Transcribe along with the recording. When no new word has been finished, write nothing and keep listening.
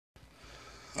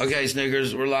Okay,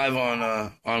 SnickerZ, we're live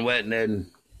on Wet and Ed.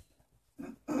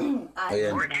 Oh,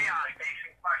 yeah. We're chaotic.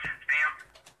 Basic questions, fam.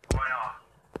 Well,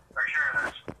 for sure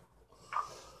this. Okay.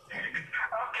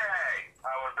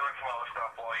 I was doing some other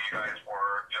stuff while you guys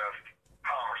were just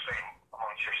conversing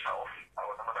amongst yourself. I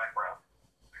was in the background.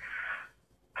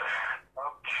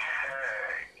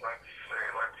 Okay. Let's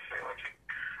see.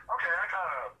 Okay, I got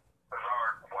a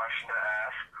bizarre question to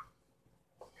ask.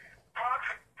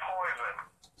 Toxic poison.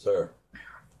 Sir.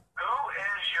 Who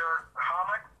is your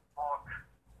comic book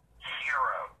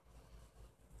hero?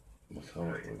 It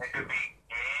could be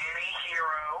any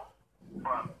hero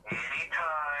from any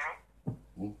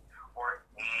time or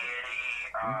any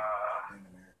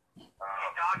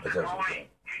Dr. Tony,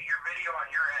 your video on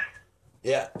your end.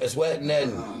 Yeah, it's Wet and Ed.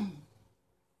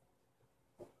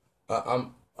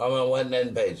 I'm on Wet and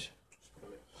Ed page.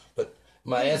 But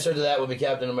my answer to that would be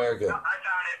Captain America. I found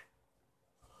it.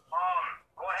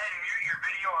 Go ahead and mute your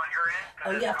video on your end.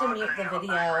 Oh, you have to mute the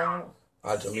video. I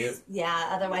have to mute? Yeah,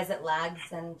 otherwise it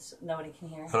lags and nobody can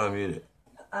hear. How do I mute it?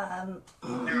 There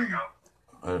we go.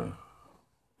 I don't know.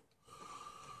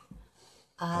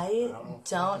 I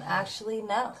don't actually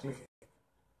know.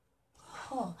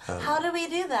 Oh, how do we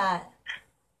do that?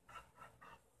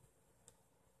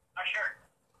 I'm sure.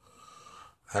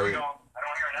 How There do we you, go. I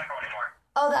don't hear an echo anymore.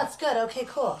 Oh, that's good. Okay,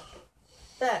 cool.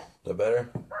 There. is that better?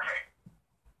 Perfect.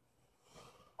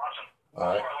 Awesome. All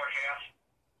right. More Lord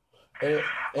Chaos.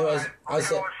 Anyways, I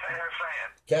said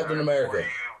Captain America.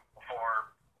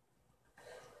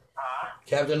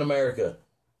 Captain America.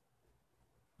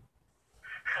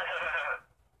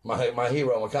 My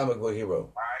hero, my comic book hero.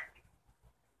 All right.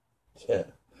 Yeah.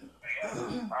 All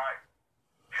right.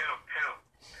 Cool.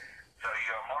 So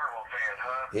you're a Marvel fan,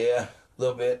 huh? Yeah, a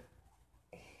little bit.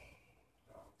 Have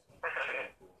you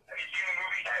seen the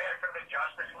movie trailer for the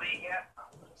Justice League yet?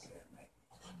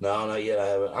 No, not yet. I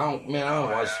haven't. I don't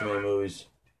watch too many movies.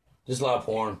 Just a lot of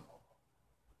porn.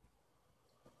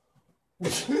 I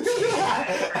don't know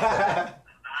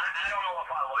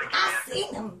if I like it. I've seen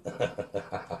him. So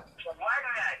why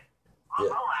did I'll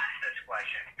ask this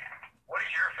question. What is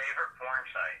your favorite porn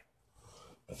site?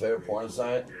 My favorite porn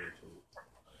site?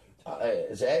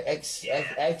 It's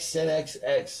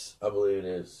XNXX, I believe it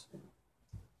is.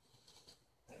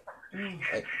 We had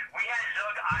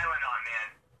Zug Island on, man,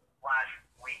 last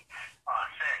week,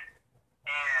 Sin.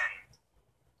 And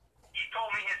he told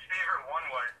me his favorite one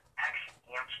was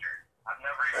X-Hamster. I've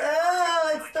never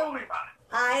even told me about it.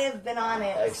 I have been on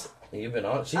it. You've been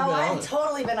on it? She's been on I've it.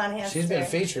 totally been on Hamster. She's been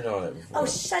featured on it before. Oh,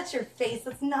 shut your face.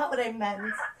 That's not what I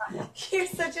meant. You're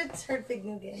such a turd pig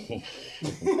nougat. You guys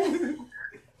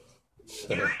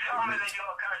tell me they do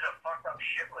all kinds of fucked up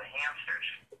shit with hamsters.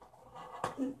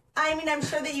 I mean, I'm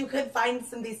sure that you could find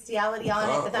some bestiality on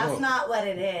it, but that's not what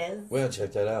it is. We'll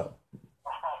check that out.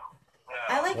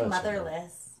 I like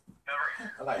Motherless.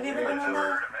 Have you ever been on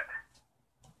that?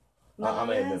 I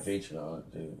may have been featured on it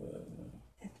too.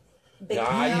 Big No,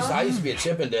 I used to be a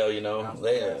Chippendale, you know.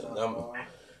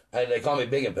 They call me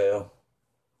Big and Pale.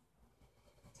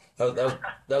 That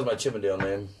was my Chippendale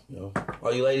name. You know,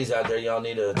 all you ladies out there, y'all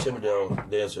need a Chippendale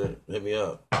dancer. Hit me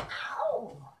up.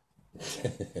 Ow.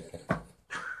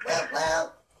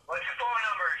 What's your phone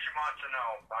number? She wants to know.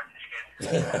 I'm just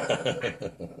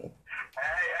kidding.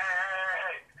 Hey.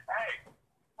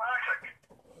 Toxic.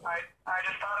 I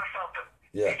just thought of something.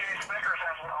 Yeah. DJ SnickerZ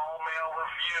has an all-male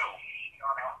review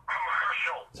on a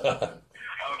commercial.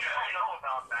 Okay, I know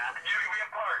about that. You can be a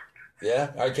part.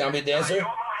 Yeah? All right, can I be a dancer?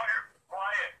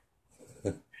 Quiet.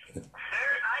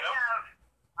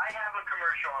 I have a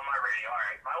commercial on my radio. All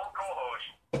right, my old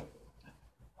co-host.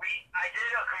 I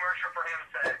did a commercial for him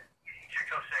at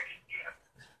 6:06 p.m.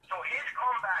 So his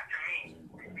comeback to me,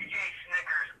 DJ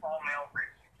SnickerZ all-male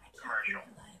commercial.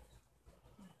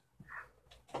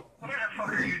 Who the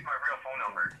fucker used my real phone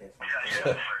number?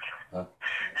 Yeah.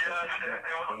 Yes, it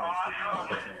was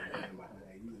awesome.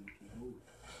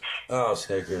 Oh,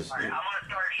 SnickerZ. All right, I'm gonna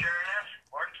start sharing this.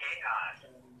 Lord Chaos.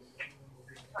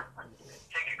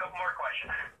 Take a couple more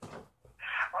questions.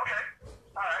 Okay.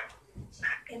 All right.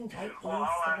 Invite Well,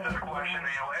 I'll ask this question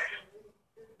anyway.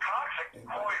 Toxic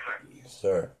poison.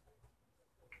 Sir.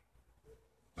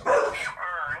 Have you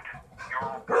earned your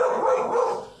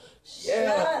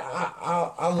Yeah,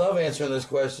 I love answering this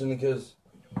question because,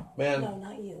 man, No,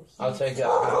 not you. I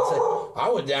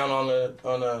went down on the,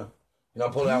 I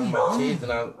pulled it out with my teeth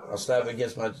and I slapped it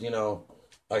against my,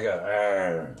 like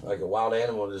a wild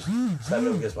animal, just slap it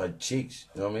up against my cheeks.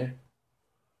 You know what I mean?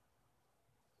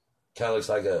 Kind of looks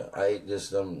like I ate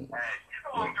just Hey, you going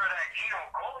through that keto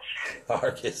bullshit.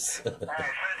 carcass. Hey, since SnickerZ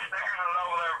is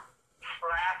over there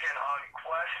slacking on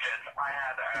questions, I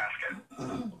had to ask it.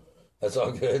 did. That's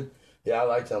all good. Yeah, I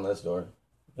like telling that story.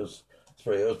 It was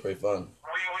pretty fun. We've been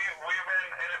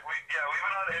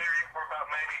on the interview for about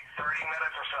maybe 30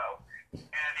 minutes or so,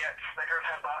 and yet SnickerZ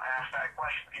has not asked that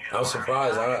question. I was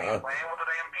surprised. Playing with the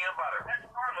damn peanut butter.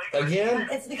 Again?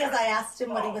 It's because I asked him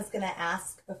what he was going to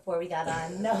ask before we got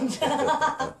on. No. Toxic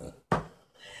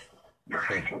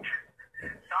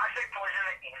Poison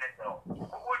Antidote.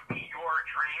 What would be your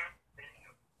dream venue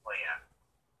to play at?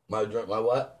 My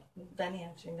what? Venue.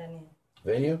 Venue?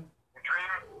 Dream,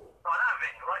 well, not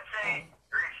venue. Let's say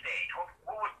dream stage.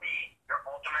 What would be your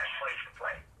ultimate place to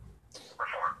play,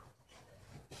 perform?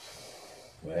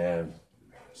 Man,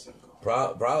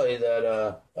 probably that.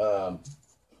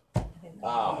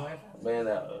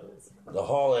 The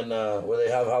hall in where they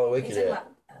have Halloween at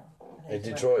in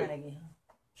Detroit.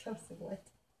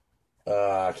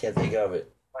 I can't think of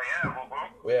it. Oh yeah, boom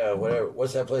boom. Yeah, whatever.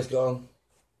 What's that place called?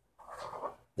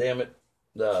 Damn it.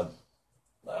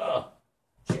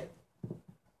 Shit.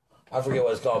 I forget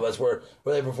what it's called, but it's where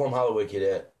they perform Halloween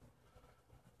at.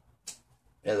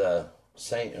 And the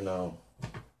Saint, you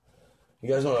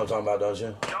guys know what I'm talking about, don't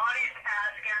you? Johnny's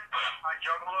asking on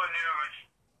Juggalo News.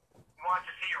 He wants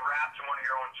to see you rap to one of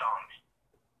your own songs.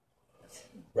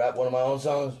 Rap one of my own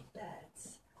songs?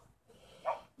 That's...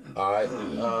 Alright,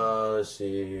 let's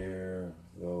see here.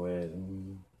 Go with...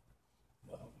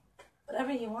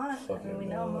 Whatever you want. We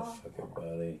know them all. Fuck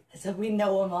everybody. I said we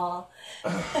know them all.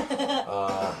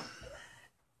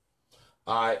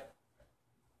 Alright.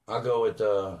 I'll go with,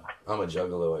 I'm a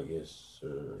juggalo, I guess,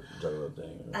 or juggalo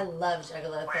thing. I love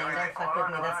Juggalo thing. Don't fuck with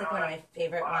me. That's like one of my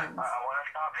favorite ones. I want to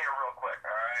stop here real quick,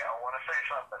 alright? I want to say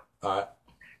something. Alright.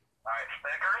 Alright,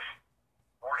 SnickerZ,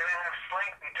 we're going to have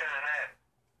Slinky tuning in.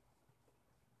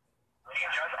 He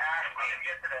just asked me.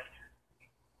 Get to this.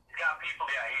 He's got people,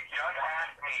 he just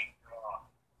asked me.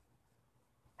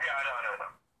 Yeah, I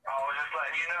know. I was just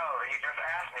letting you know. He just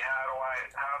asked me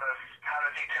how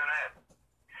does he tune in?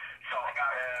 So,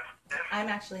 I'm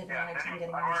actually having a hard time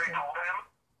getting I've on already this. told him,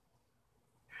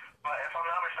 but if I'm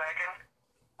not mistaken,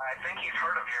 I think he's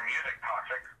heard of your music,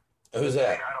 Toxic. Who's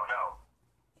that? I don't know.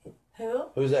 Who?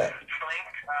 Who's that? Slink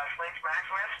Maximus. Slink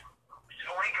Maximus.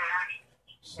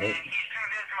 And he's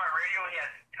tuned into my radio. He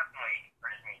has definitely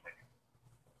heard his music.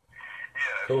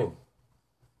 Yeah. Cool.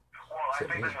 Well, I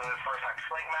think this is his first time.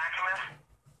 Slink Maximus.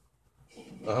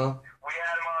 Uh-huh. We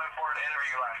had him on for an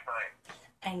interview last night.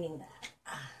 I knew that.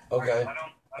 Okay. I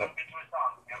don't get to his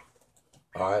song. Yep.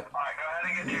 Alright. All right, go ahead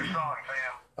and get to your song,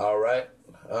 fam. Alright.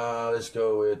 Let's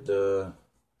go with,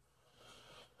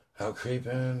 Out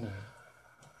Creepin'.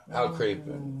 Out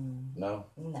Creepin'. No?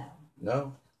 No.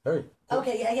 No? Hurry.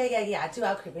 Okay, yeah. Do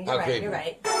Out Creeping. You're Out right. Creeping. You're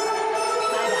right. My bad.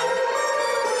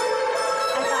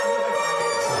 I thought he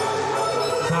was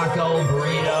on it. Taco,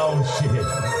 burrito, shit.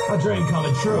 A dream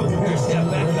coming true. Here's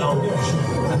step back though.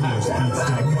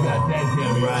 Got that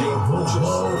damn right.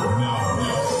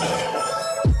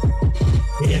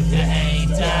 If you ain't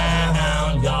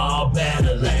down, y'all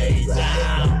better lay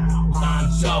down.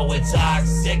 I'm so it's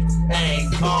toxic,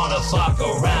 ain't gonna fuck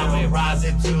around. We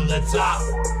rising to the top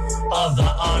of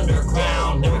the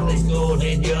underground, lyrically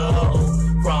schooling you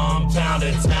from town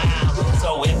to town.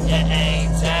 So if you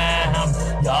ain't down,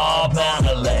 y'all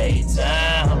better lay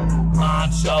down.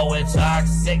 Honcho and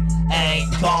toxic,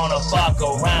 ain't gonna fuck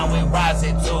around. We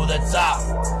rising to the top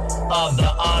of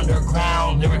the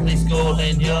underground, lyrically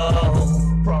schooling you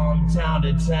from town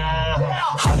to town.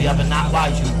 Have you ever not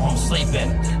while you home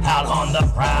sleeping, out on the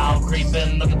prowl,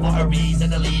 creeping, looking for a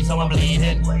reason to leave someone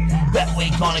bleeding? Bet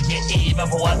we gonna get even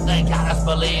for what they got us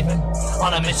believing.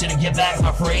 On a mission to get back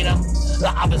our freedom,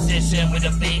 the opposition we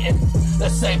defeating. The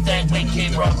same thing we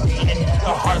keep repeating.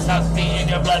 Your heart stops beating,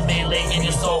 your blood be leaking,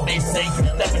 your soul be sinking,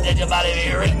 then your body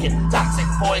be reeking. Toxic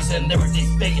poison, lyrically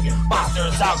speaking,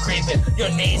 monsters out creeping. Your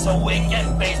knees are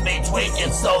weakened, face be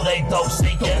tweaking, so they dope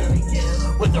seeking.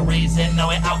 With the reason, now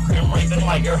we're out grim reaping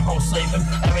while you're home sleeping.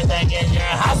 Everything in your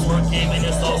house we're keeping,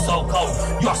 your soul so cold,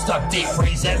 you're stuck deep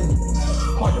freezing.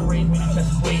 Hard to breathe when you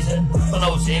just squeezing.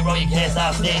 Below zero, you can't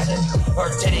stop sneezing.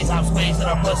 Her titties I'm squeezing,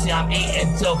 her pussy I'm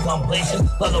eating till completion.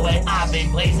 Love the way I be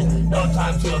pleasing. No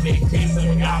time to be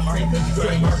creeping. I'm creeping,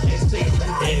 dream is season.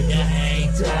 If you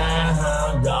ain't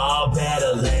down, y'all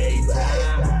better lay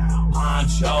down.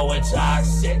 Honcho and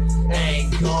toxic,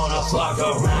 ain't gonna fuck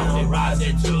around. We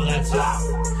rising to the top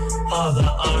of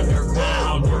the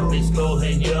underground. Early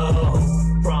schooling you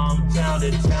from town to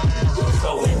town.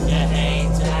 So if you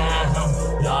ain't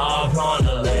down, y'all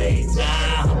gonna lay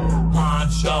down.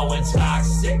 Honcho and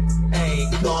toxic,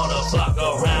 ain't gonna fuck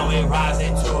around. We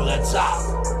rising to the top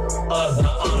of the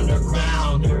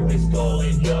underground. Early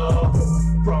schooling you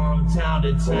from town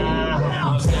to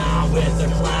town. Down down with the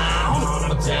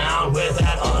clown. I'm down with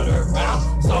that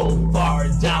underground. So far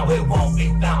down it won't be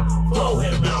found.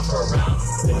 Flowing round for round.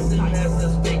 Listen as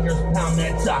the speakers pound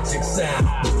that toxic sound.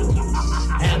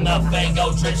 And the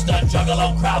fango drenched the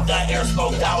juggalo crowd. The air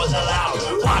smoke that was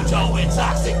allowed. Poncho and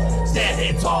toxic,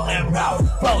 standing tall and proud.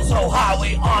 Flow so high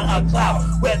we on a cloud.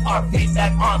 With our feet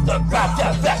back on the ground.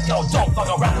 Yeah, back yo, don't fuck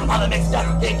around. On the mixed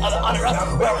up king of the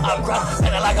underground. Wearing a crown,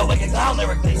 spinning like a wicked clown.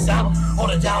 Lyrically sound,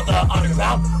 holding down the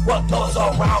underground. What goes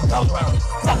around comes around.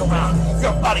 Fuck around,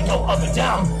 your body go up and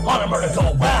down. On a murder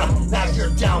go round. Now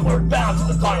you're downward bound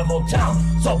to the carnival town.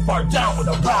 So far down with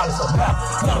the crowd is so proud.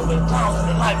 None with clowns and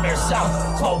the nightmare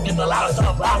sound. Smoking the loudest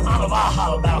of loud out of our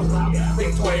hollow mouth.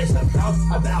 Victorious and proud,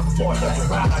 I bow before the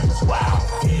crowd. I just wow.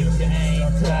 If you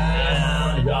ain't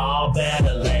down, y'all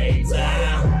better lay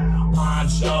down.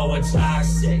 Poncho and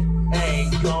toxic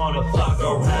ain't gonna fuck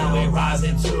around. We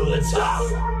rising to the top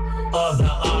of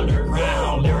the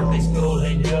underground. Lyrically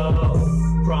schooling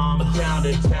you from town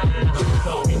to town.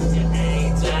 So if you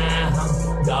ain't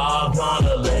down, y'all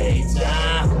gonna lay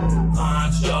down.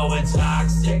 Poncho and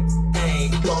toxic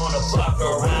ain't gonna fuck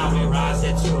around. We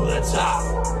rising to the top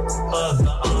of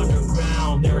the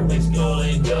underground. Lyrically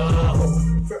schooling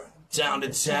you down to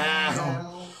town.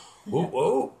 Whoa,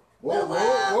 whoa. Whoa, whoa,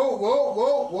 whoa, whoa,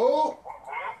 whoa, whoa.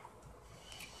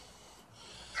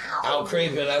 Out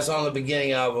Creeping, that's on the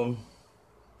beginning album.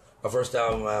 Our first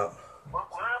album out. What?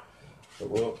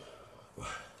 Whoa.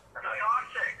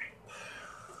 Toxic.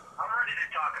 I'm ready to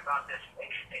talk about this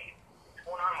mixtape. What's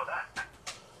going on with that?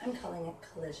 I'm calling it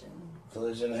Collision.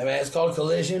 Collision. Hey, man, it's called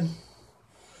Collision.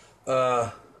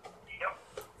 Yep.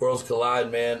 Worlds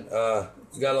Collide, man.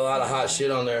 It's got a lot of hot shit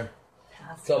on there.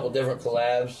 A couple different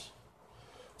collabs.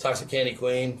 Toxic Candy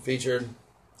Queen featured.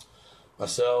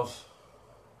 Myself.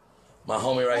 My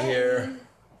homie right here.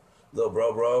 Little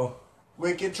bro.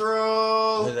 Wicked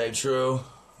True. His name True.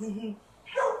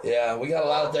 Yeah, we got a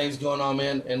lot of things going on,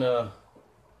 man. And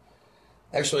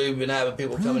actually, we've been having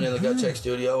people coming in the Gut Check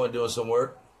studio and doing some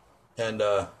work. And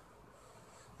I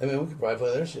mean, we could probably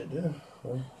play their shit, too.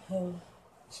 Who?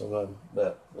 Somebody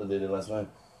that they did last night.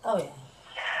 Oh, yeah.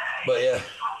 But yeah,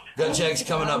 Gut Check's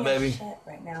coming up, baby. Shit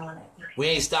right now on it. We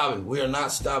ain't stopping. We are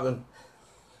not stopping.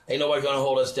 Ain't nobody gonna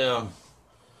hold us down.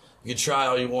 You can try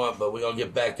all you want, but we're gonna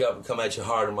get back up and come at you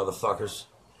harder, motherfuckers.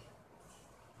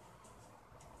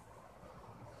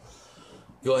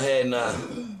 Go ahead and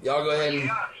y'all go ahead and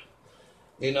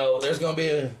there's gonna be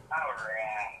a.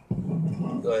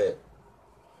 Go ahead.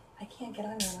 I can't get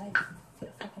on your live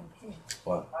fucking page.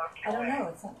 What? I don't know.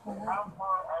 It's not pulling How up. far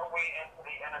are we into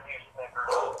the interview, Snicker?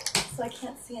 So I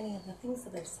can't see any of the things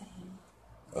that they're saying.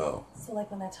 Oh. So like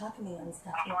when they're talking to me and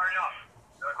stuff. Far enough.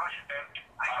 Good question, man.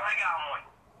 I got one.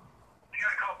 We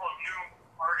got a couple of new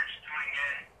artists tuning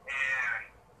in, and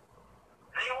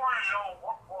they want to know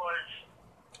what was.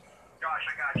 Josh,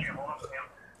 I got you. Hold on, Sam.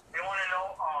 They want to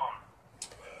know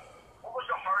what was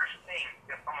the hardest thing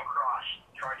to come across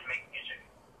trying to make music.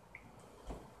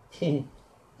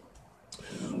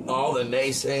 All the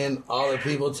naysaying, all the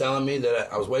people telling me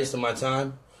that I was wasting my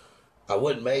time, I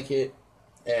wouldn't make it,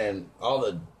 and all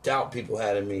the doubt people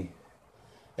had in me,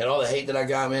 and all the hate that I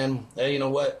got, man. And you know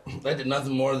what? That did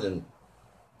nothing more than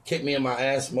kick me in my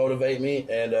ass, motivate me,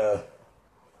 and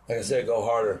like I said, go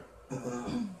harder.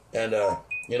 And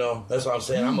that's what I'm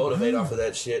saying. I motivate off of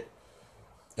that shit,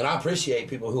 and I appreciate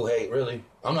people who hate. Really,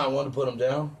 I'm not one to put them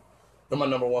down. They're my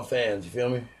number one fans. You feel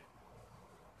me?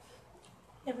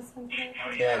 It was something.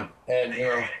 And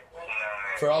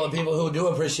for all the people who do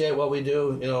appreciate what we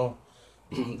do,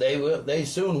 they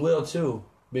soon will too,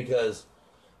 because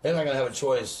they're not gonna have a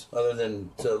choice other than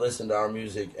to listen to our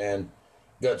music. And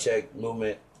Gut Check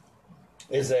movement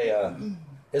is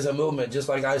a movement just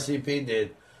like ICP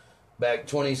did back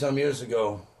 20 some years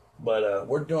ago, but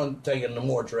we're taking a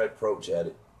more direct approach at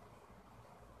it.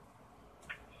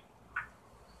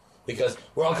 Because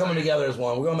we're all coming together as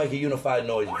one. We're gonna make a unified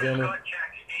noise. You feel me? Gut Check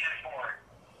stand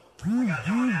for? I got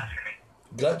someone asking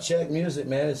me. Gut Check music,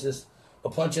 man. It's just a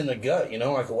punch in the gut,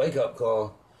 like a wake up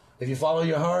call. If you follow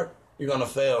your heart, you're gonna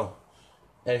fail,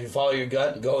 and if you follow your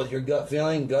gut and go with your gut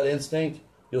feeling, gut instinct,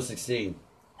 you'll succeed.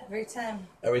 Every time.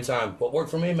 Every time. What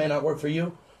worked for me may not work for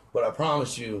you, but I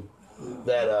promise you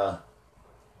that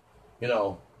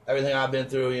everything I've been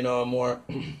through, and more,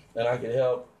 and I could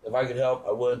help. If I could help,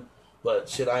 I would. But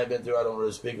shit I ain't been through, I don't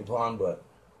really speak upon. But,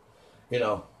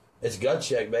 it's Gut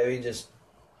Check, baby. Just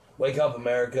wake up,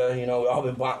 America. We've all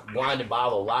been blinded by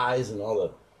all the lies and all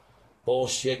the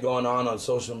bullshit going on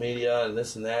social media and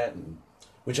this and that. And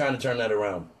we're trying to turn that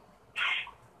around.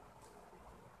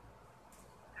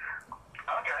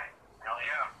 Okay. Hell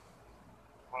yeah.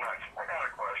 Next, I got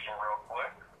a question real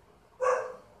quick.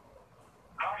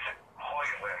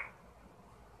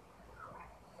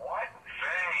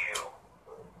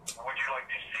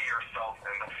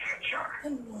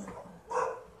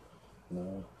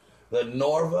 the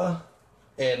Norva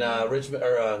in Richmond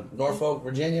or Norfolk,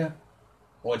 Virginia,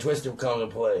 when Twisted comes to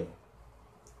play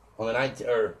on the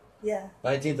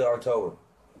 19th of October.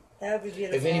 That would be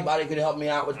beautiful. If anybody could help me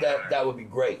out with that, that would be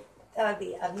great. That would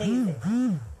be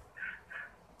amazing.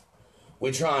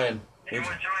 We're trying. Anyone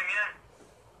join in?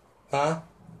 Huh?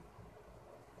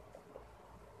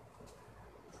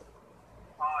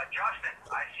 Justin,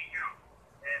 I see you.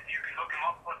 If you can hook him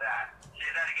up with that.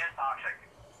 Say that again, Toxic.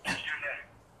 Just your name.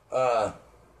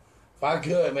 If I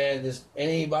could, man, just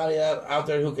anybody out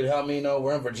there who could help me,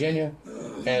 we're in Virginia,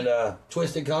 and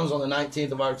Twisted comes on the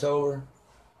 19th of October,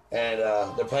 and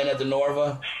they're playing at the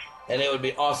Norva, and it would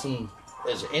be awesome.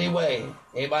 Is anybody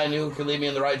new could lead me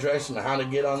in the right direction on how to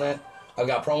get on that? I've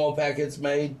got promo packets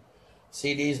made,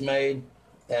 CDs made,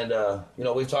 and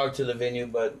we've talked to the venue,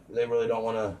 but they really don't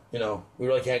want to. We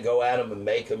really can't go at them and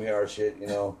make them hear our shit. We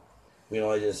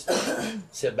just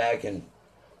sit back and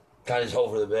kind of just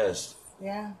hope for the best.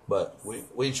 Yeah. But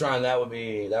we try, and that would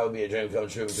be a dream come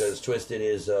true, because Twisted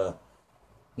is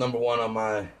number one on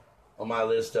my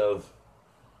list of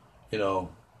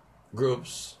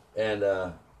groups, and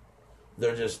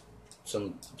they're just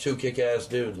two kick-ass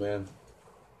dudes, man.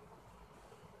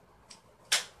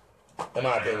 In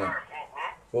my opinion.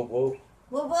 Whoop whoop.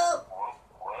 Whoop whoop.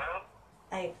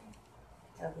 That would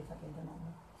be fucking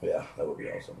phenomenal. Yeah, that would be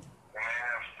awesome. We may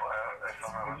have, if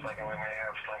I'm not mistaken, we may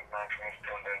have Slink Maximus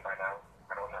tuned in by now.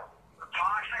 I don't know.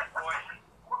 Toxic Poison.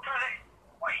 What kind of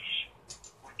advice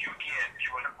would you give to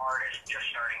an artist just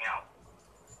starting out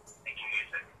making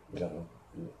music?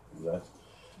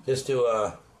 Just to,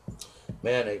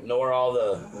 ignore all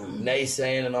the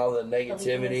naysaying and all the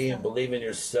negativity and believe in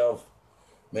yourself.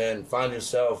 Man, find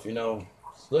yourself,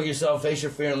 look yourself, face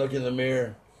your fear, and look in the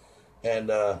mirror,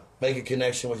 and make a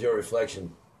connection with your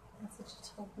reflection. That's what you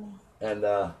told me. And,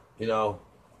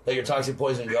 let your toxic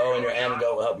poison go, and your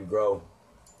antidote will help you grow.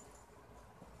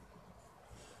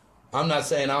 I'm not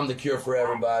saying I'm the cure for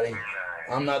everybody.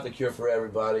 I'm not the cure for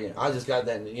everybody. I just got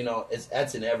that,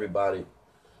 that's in everybody.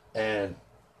 And,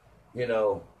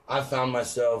 I found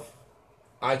myself.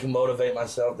 I can motivate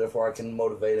myself, therefore I can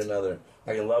motivate another.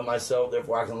 I can love myself,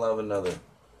 therefore I can love another.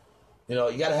 You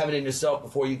got to have it in yourself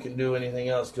before you can do anything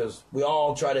else, because we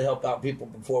all try to help out people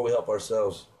before we help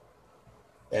ourselves.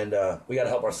 And we got to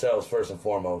help ourselves first and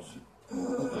foremost.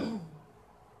 Whoop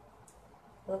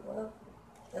whoop.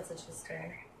 That's a true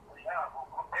story.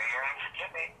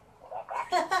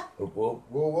 Whoop whoop.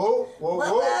 Whoa, whoa, whoa,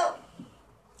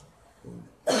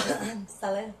 whoa.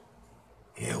 Salud.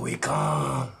 Here we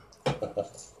come. I got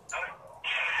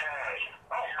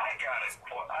it.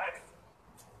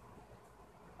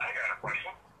 I got a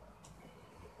question.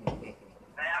 And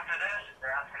after this,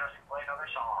 they're asking us to play another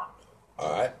song.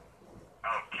 All right.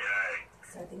 Okay.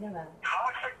 Start thinking about it.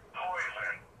 Toxic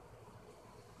Poison.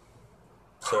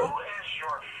 So, Who is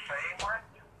your favorite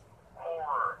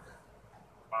horror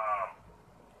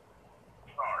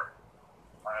star?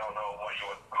 I don't know what you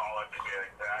would call it to be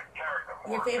exact. Character.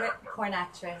 Your favorite porn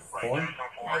actress. Porn?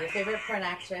 Yeah, your favorite porn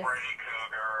actress. Freddy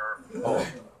Cougar. oh,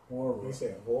 Horror. You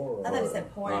said horror. I thought you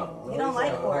said porn. No. You don't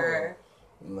like horror.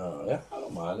 no, yeah, I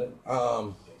don't mind it.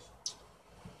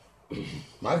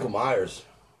 Michael Myers.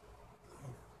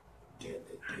 Nice.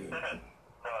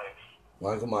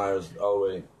 Michael Myers,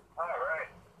 always. All right.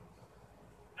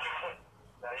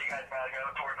 Now you guys gotta go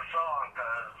toward the song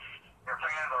because your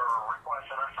fans are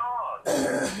requesting a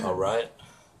song. All right.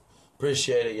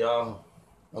 Appreciate it, y'all.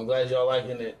 I'm glad y'all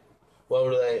liking it. What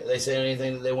were they saying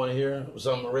anything that they want to hear?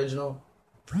 Something original?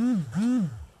 Let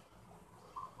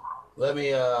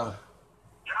me, Justin,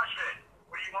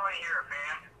 what do you want to hear,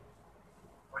 fam?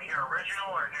 Want to hear original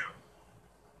or new?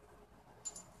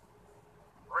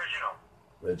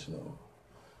 Original.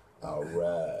 All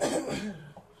right.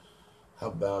 How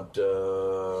about,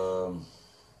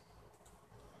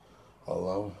 hold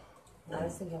on. I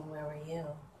was thinking, where were you?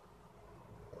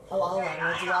 Oh, all alone.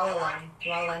 We'll do all alone. Do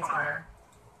all alone together.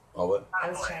 Oh, what? I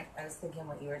was thinking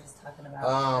what you were just talking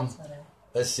about.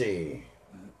 Let's see.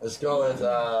 Let's go with,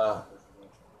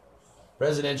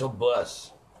 Residential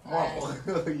Bus. Oh,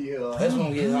 yeah. This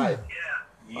one get hype.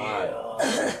 Yeah. All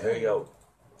right. There you go.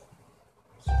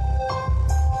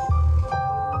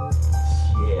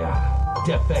 Yeah,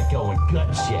 Def Echo and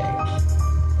Gut Check.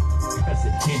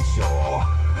 Presidential.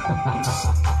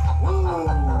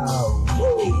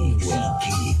 Kicks.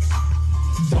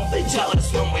 Don't be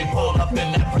jealous when we pull up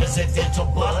in that presidential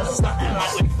bus. Nothing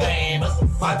like we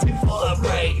famous, my team full of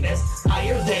greatness,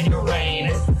 higher than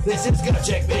Uranus. This is gut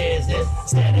check business,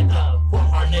 standing up for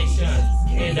our nation,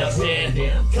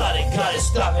 independent. Cut it,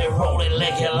 stop it, roll it,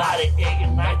 lick it, light it,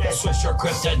 ignite that switch your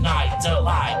kryptonite to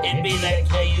light. It be that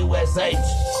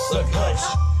KUSH, the kush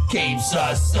keeps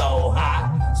us so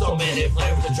high. So many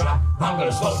flavors to try. I'm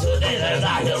gonna smoke today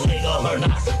tonight, illegal or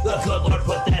not. The good Lord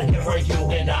put that here for you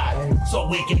and I, so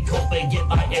we can cope and get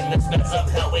by in this mess of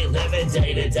hell we live in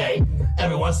day to day.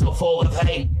 Everyone's so full of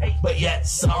hate, but yet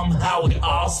somehow we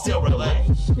all still relate.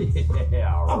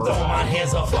 I'm throwing my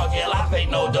hands up, fuck it, life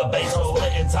ain't no debate. So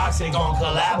lit and toxic gon'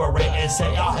 collaborate and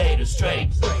say y'all hate us straight.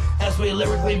 As we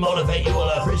lyrically motivate, you will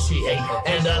appreciate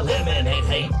and eliminate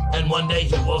hate. And one day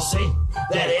you will see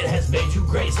that it has made you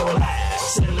great. So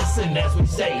relax and listen as we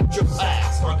say true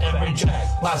facts from every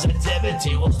track.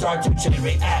 Positivity will start to chain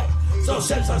react. So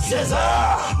send some scissor,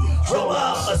 roll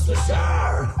up a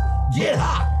switcher. Get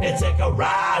hot and take a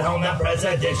ride on that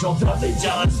presidential. Don't be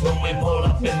jealous when we pull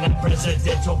up in that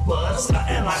presidential bus.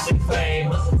 Nothing like we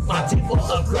famous, my team full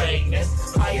of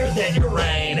greatness, higher than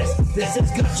Uranus. This is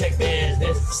gut check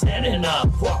business, standing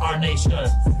up for our nation,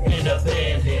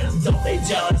 independent. Don't be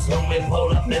jealous when we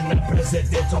pull up in that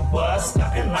presidential bus.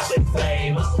 Nothing like we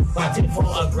famous, my team full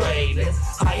of greatness,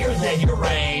 higher than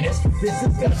Uranus. This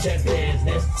is gut check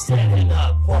business, standing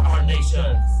up for our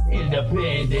nation,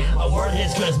 independent. A word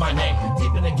is good as my name.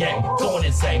 Deep in the game, going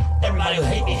insane. Everybody who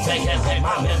hate me, take and blame.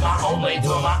 I'm in my own lane,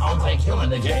 doing my own thing,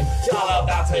 killing the game. Y'all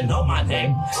about to know my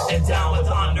name. And down with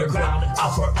the underground,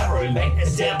 I'll forever remain and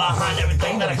stand behind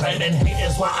everything that I claim. And hate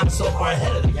is why I'm so far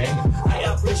ahead of the game. I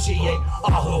appreciate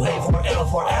all who hate, for it'll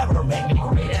forever make me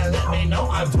great. And let me know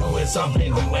I'm doing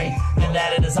something new ain't. And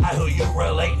that it is I who you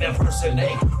relate and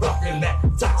impersonate. Rocking that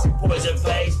toxic poison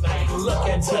face, man. Look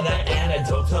into the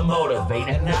antidote to motivate.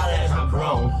 And now that I'm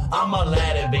grown, I'ma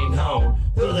let it be known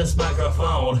through this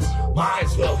microphone,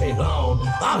 minds will be blown.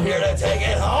 I'm here to take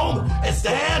it home and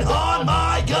stand on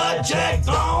my gut check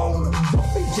throne.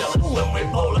 Don't be jealous when we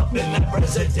pull up in that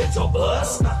presidential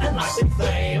bus. Nothing like we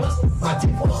famous, my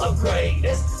team full of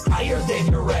greatness, higher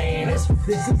than Uranus.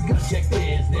 This is gut check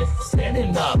business,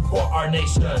 standing up for our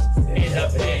nation,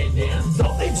 independent.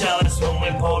 Don't be jealous when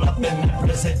we pull up in that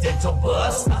presidential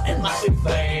bus. Nothing like we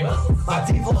famous, my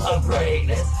team full of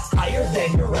greatness, higher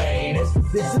than Uranus.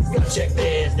 This is gut check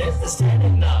business,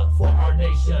 standing up for our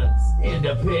nation,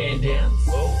 independent.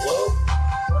 Whoa, whoa.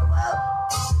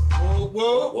 Whoa,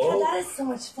 whoa, whoa. That is so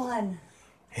much fun.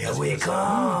 Here we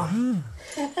come.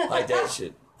 Like that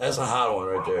shit. That's a hot one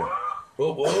right there.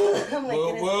 Whoa, whoa, Oh my whoa,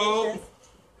 goodness whoa. gracious.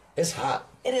 It's hot.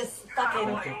 It is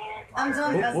fucking. I'm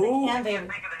doing the best I can, babe. Think of the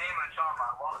name of the song. I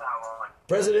love that one.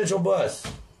 Presidential bus.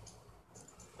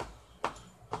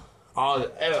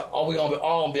 We gonna be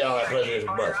all be on that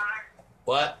presidential bus.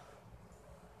 What?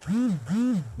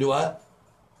 Do what?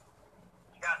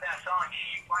 You got that song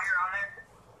Sheep Fire on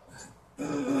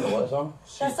there? What song?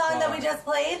 The song that we just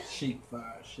played? Sheep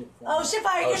fire, sheep fire. Oh,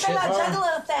 Shitfire. You're talking about Shitfire?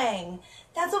 Juggalo Thing.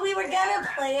 That's what we were gonna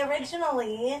play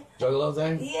originally. Juggalo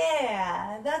thing?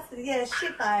 Yeah,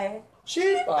 Shitfire.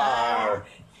 Sheepfire.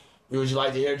 Would you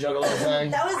like to hear Juggalo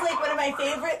thing? That was like one of my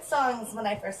favorite songs when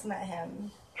I first met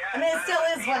him. I mean, it still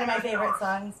is one of my favorite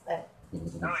songs, but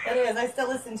it is. I still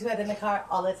listen to it in the car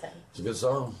all the time. It's a good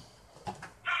song.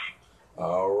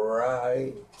 All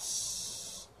right.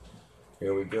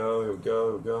 Here we go. Here we go.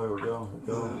 Here we go. Here we go. Here we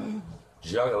go.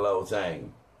 Juggalo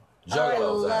thing.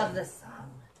 Juggalo I love thing. this song.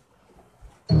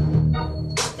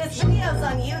 This video's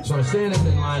on YouTube. So I'm standing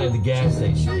in line at the gas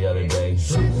station the other day,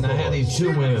 and I had these two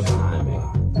women behind me.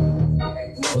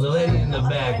 Well, the lady in the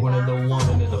back wanted the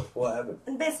woman in the... What happened?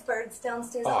 And Miss Bird's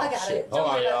downstairs. Oh, I got shit. it. Hold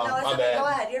on, worry about y'all. it. No, it's My okay. bad. Go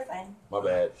ahead. You're fine. My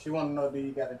bad. She want to know, do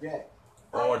you got a jack?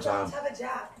 One more I time. don't have a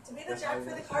jack. To be the jack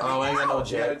for the car. Oh, I ain't got no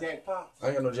You got a jack. jack pop? I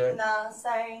ain't got no jack. No,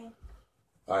 sorry.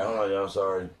 All right, hold on, y'all.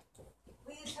 Sorry.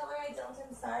 Will you tell her I don't?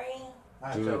 I'm sorry.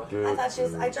 I tell her. I thought she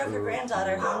was. I drove her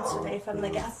granddaughter home today from the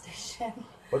gas station.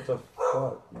 What the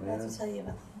fuck, I have man? to tell you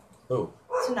about Who?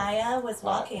 that. Tanaya was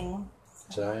walking.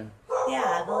 Time.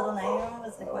 Yeah, the little 9-year-old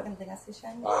was like walking to the gas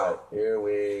station. All right, here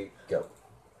we go.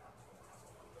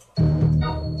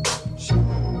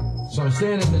 So I'm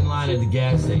standing in line at the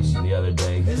gas station the other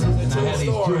day, and I had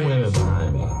these two women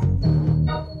behind me.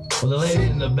 Well, the lady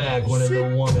in the back wanted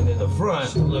the woman in the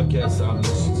front to look at something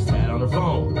she just had on her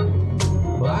phone.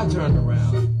 Well, I turned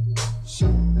around,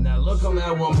 and that look on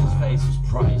that woman's face was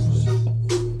priceless.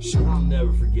 I'll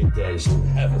never forget that. It's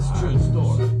a true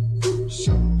story.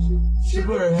 She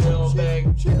put her head all back,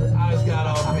 her eyes got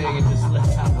all big, and just let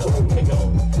out a big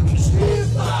old shit.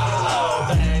 Oh,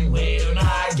 bang, we're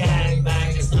not gang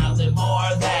bang. It's nothing more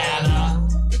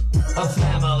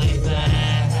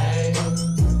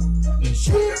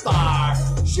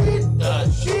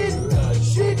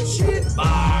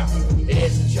bar.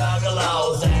 It's a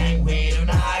juggalo thing. We do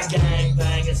not gang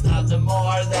bang. It's nothing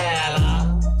more than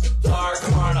a dark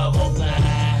carnival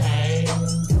thing.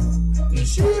 The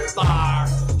shit bar.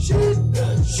 Shit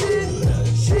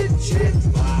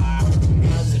bar.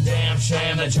 It's a damn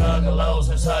shame the juggalos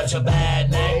have such a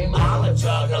bad name. I'm a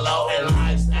juggalo and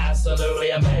life's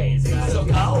absolutely amazing. So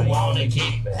go on and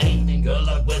keep hating. Good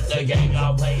luck with the game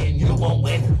y'all playing. You won't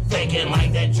win. Thinking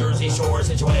like that Jersey Shore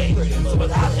situation. So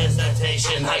without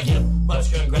hesitation, I give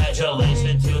much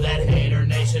congratulations to that hater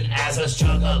nation. As us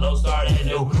juggalos start a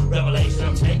new revelation,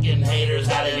 I'm taking haters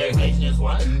out of the equation. It's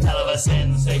one hell of a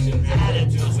sensation.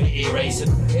 Attitudes we erasing.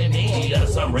 In need of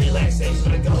some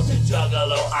relaxation. I go to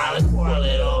Juggalo Island for a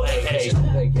little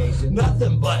vacation.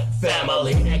 Nothing but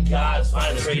family and God's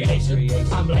finest creation.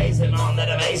 I'm blazing on that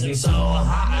amazing so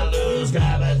high I lose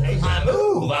gravitation. I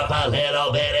move up a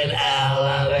little bit in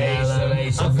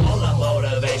elevation. I'm full of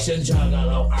motivation.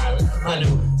 Juggalo Island, a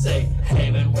new safe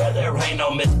haven where there ain't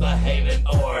no misbehaving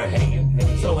or hating.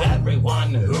 So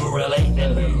everyone who relate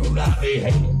and who not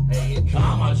behaving,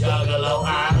 come on Juggalo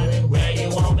Island, where you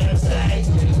want me to stay.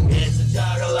 It's a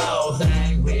juggalo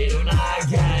thing. We do not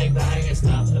gang bang. It's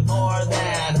nothing more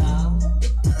than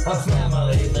a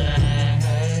family thing.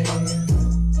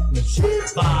 The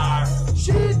shit bar,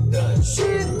 shit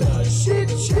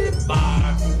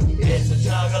bar. It's a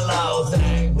juggalo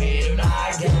thing. We do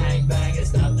not gang bang.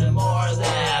 It's nothing more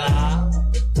than a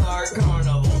dark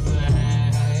carnival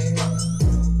thing.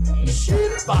 The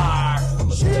shit bar,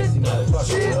 shit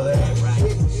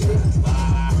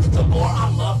bar. The more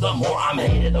I'm loved, the more I'm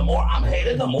hated. The more I'm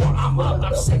hated, the more I'm loved.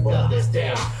 I'm sick of this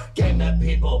damn game that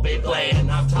people be playing.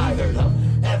 I'm tired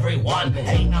of everyone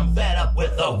hating. I'm fed up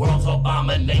with the world's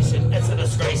abomination. It's a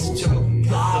disgrace to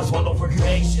God's wonderful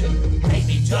creation. Hate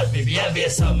me, judge me, be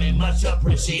envious of me, much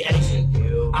appreciation.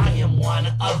 I am one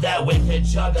of that wicked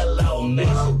juggalo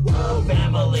nation.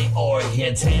 Family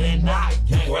oriented, not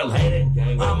gang related.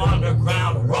 I'm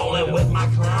underground, rolling with my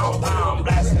clown pound,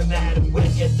 blasting that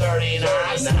wicked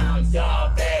 39 sound.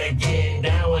 Y'all better get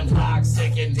down when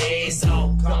toxic and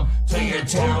diesel come to your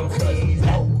town,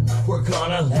 cause we're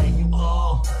gonna lay you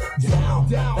all down.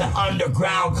 The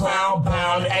underground clown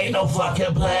pound ain't no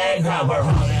fucking playground. We're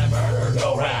on that murder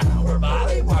go round. We're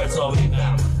body parts will be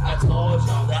found. I told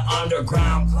y'all the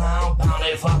underground clown pound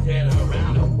ain't fucking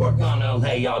around. We're gonna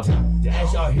lay y'all down.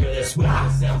 As y'all hear this with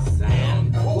ourselves,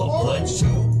 and we'll put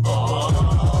you all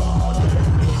down.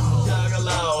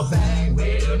 Juggalo thing,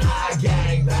 we do not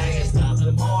gang bang. It's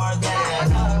nothing more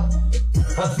than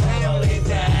a family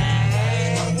thing.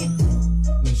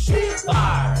 Shit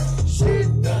bar, shit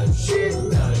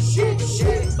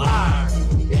bar.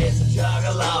 It's a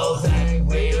juggalo thing.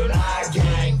 We do not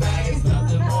gang bang. It's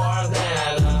nothing more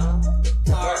than a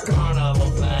dark carnival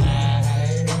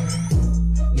thing.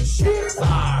 Shit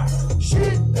bar,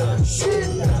 shit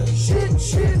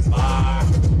bar.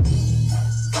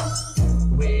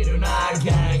 We do not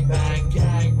gang bang.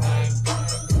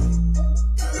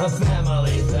 A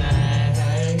family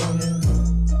thing.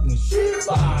 Shit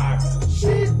bar,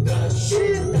 shit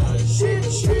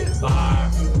bar.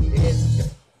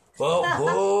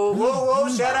 Whoa,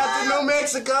 shout out to New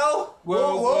Mexico.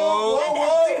 Whoa.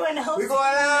 We going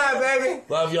live, baby.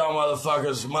 Love y'all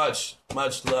motherfuckers. Much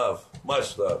love.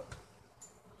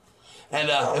 And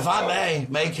if I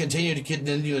may continue to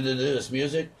do this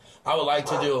music, I would like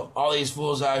to do All These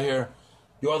Fools Out Here,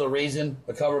 You're the Reason,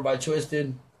 a cover by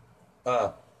Twisted.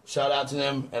 Shout out to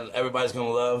them, and everybody's gonna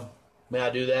love. May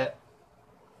I do that?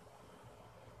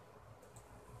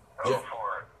 Go for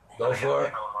it. Go for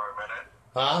it?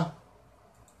 Huh?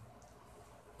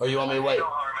 Or you want me to wait? Go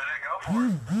for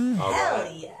it. All Hell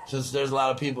right. yeah. Since there's a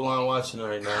lot of people on watching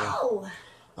right now, Oh.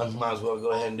 I might as well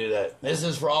go ahead and do that. This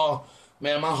is for all,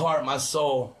 man, my heart, my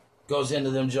soul goes into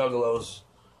them juggalos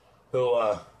who,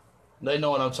 they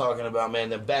know what I'm talking about, man.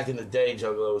 The back in the day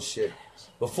juggalo shit.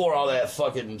 Before all that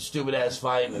fucking stupid ass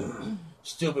fighting and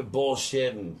stupid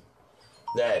bullshit and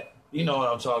that, you know what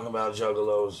I'm talking about,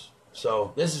 juggalos.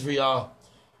 So this is for y'all,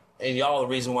 and y'all the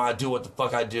reason why I do what the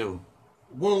fuck I do.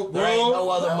 There ain't no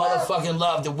other motherfucking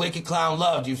love the Wicked Clown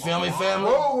loved. You feel me,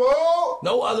 family?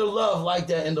 No other love like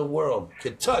that in the world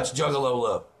could touch juggalo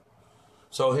love.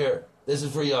 So here, this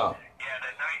is for y'all. Yeah,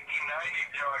 the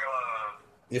 1990 juggalos.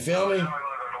 You feel me? Juggalos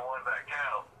are the ones that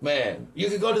count. Man, you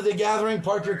could go to the gathering,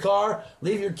 park your car,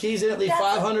 leave your keys in it, leave That's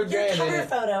 500 grand your in cover it.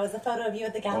 photo is a photo of you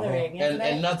at the gathering, isn't it?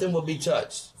 And nothing will be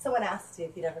touched. Someone asked you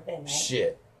if you'd ever been, right?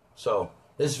 Shit. So,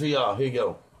 this is for y'all. Here you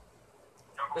go.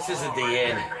 This isn't the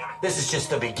end. This is just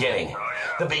the beginning.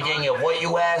 The beginning of what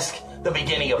you ask, the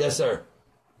beginning of... Yes, sir.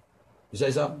 You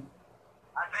say something?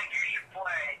 I think you should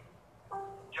play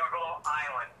Juggalo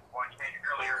Island once you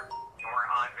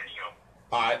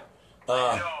All right. Yo,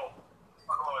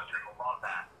 fuck love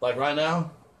that. Like right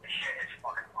now? This shit is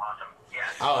fucking awesome.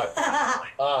 Yes.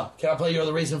 All right. Can I play You're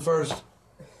the Reason first?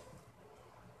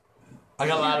 I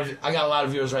got a lot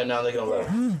of viewers right now. They're gonna love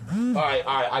it. All right.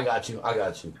 I got you.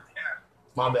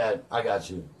 My bad. I got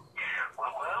you.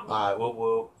 All right.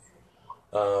 Whoop.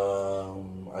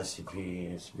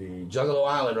 ICP. Juggalo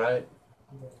Island, right?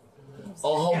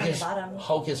 Oh,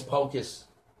 Hocus Pocus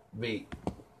beat.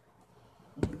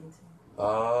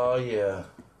 Oh yeah.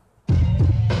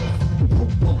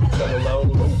 Juggalo.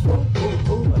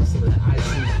 Some of that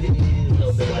ICP, a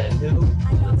little bit of that new.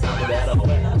 On top of that, all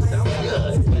that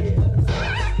sounds good.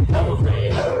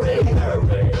 Hurry.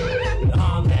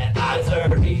 On that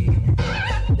I-30.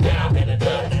 Down in the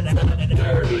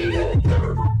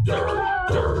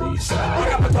dirty side. I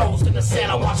got my toes in the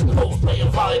sand, I'm watching the hoes playing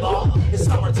volleyball. It's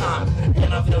summertime,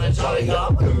 and I'm feeling jolly,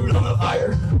 y'all. Food on the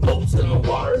fire, boats in the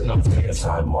water, and I'm taking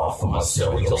time off for my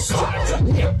cereal slides. I'm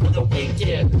here for the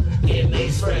weekend, getting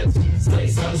these friends. Sunny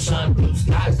sunshine, blue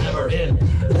skies never end.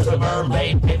 There's a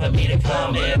mermaid paving me to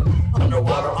come in.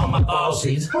 Underwater on my ball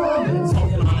seats, smoking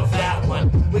on a fat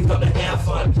one. We come to have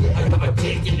fun. I got my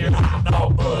dick in your hot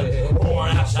dog bun.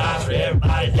 Pouring out shots for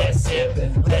everybody that's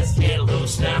sipping. Let's get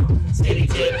loose now, city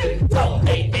dipping. Don't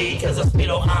hate me cause the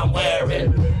speedo I'm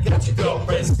wearing. Got your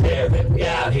girlfriend staring. We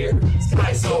out here,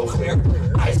 sky so clear.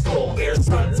 Ice cold beer,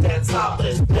 sunset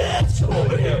topless bitch.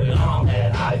 Over here we on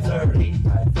that I-30.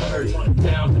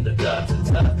 Down to the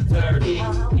dirty.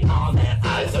 We on that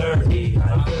I-30.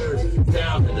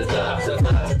 Down to the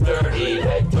dirty.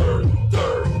 That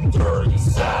dirty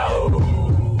south.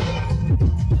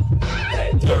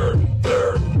 That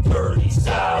dirty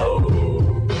south.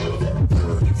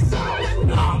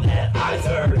 On that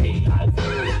I-30.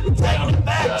 Take it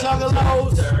back,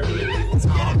 Juggalos. Let's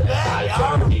get it back,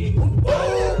 y'all.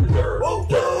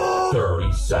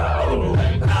 Dirty south.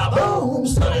 Boom,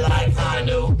 sunny like I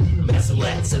knew. Messing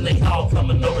let's and they all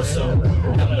coming over soon.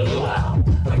 Having a luau.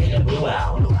 I'm getting blue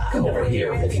out. Come over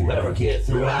here if you ever get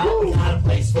through out. We got a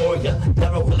place for you,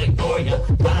 never will ignore you.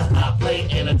 Got a hot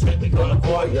plate and a drink we gonna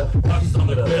pour you. Toxics on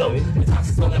the grill, and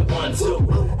toxics on that 1,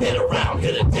 2. Hit around,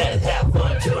 hit a dead, have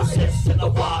fun too. Fish in the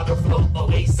water, float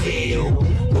away, see you.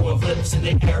 Doing flips in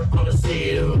the air on the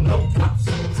sea. No cops,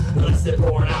 unless they're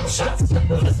pouring out shots.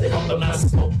 Unless they help them out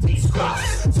smoke these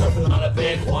crops. Surfing on a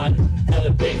big one,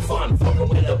 having big fun. Fucking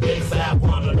with a big fat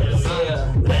one.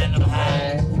 Letting them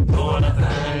hang, doing a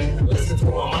thing. Listen to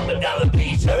them up and down the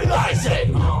beach. Everybody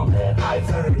say, on that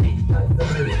I-30.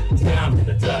 Down to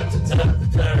the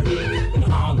dirty.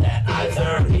 On that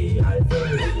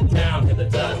I-30. Down to the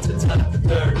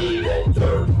dirty. That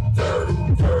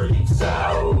dirty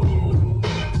south.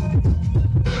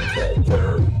 That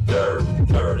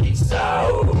dirty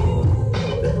south.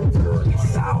 That dirty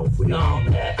south. We on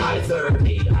that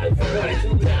I-30.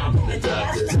 Down to the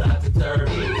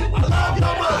dirty. I love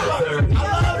y'all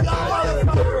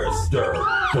motherfuckers.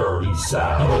 Dirty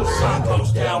south. When the sun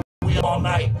goes down, we all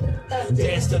night.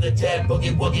 Dance to the dead,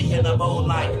 boogie woogie in the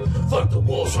moonlight. Fuck the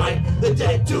wolves, right? The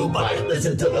dead do bite.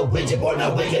 Listen to the Ouija board,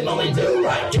 now we can only do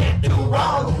right. Can't do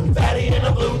wrong. Fatty in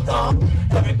a blue thong.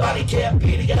 Everybody can't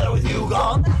be together with you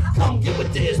gone. Come get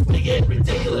with this, we get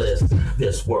ridiculous.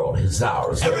 This world is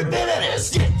ours. Every minute is.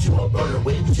 Get you a burger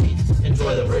with cheese.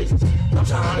 Enjoy the breeze. I'm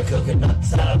trying to cook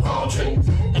nuts out of palm trees.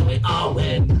 And we all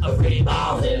win a free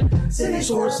ballin'. City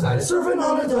shore side surfing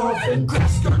on a dolphin.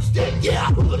 Grass skirts dead,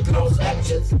 yeah. Who the girls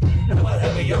actions. And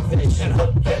whatever your fishing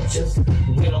hook catches.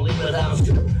 We don't leave it out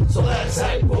too. So let's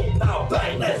say boom, pow,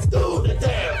 bang. Let's do the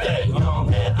damn thing. On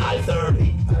that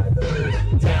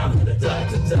I-30. Down to the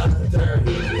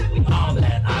dirty. We on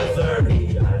that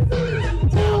I-30.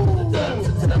 Down to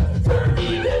the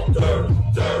dirty. That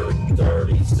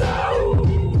dirty south.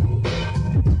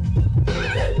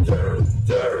 That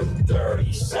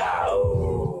dirty south.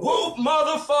 Whoop,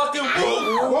 motherfucking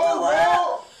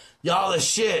whoop. Y'all the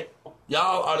shit.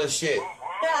 Y'all are the shit.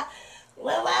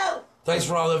 Whoa. Thanks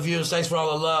for all the views. Thanks for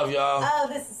all the love, y'all. Oh,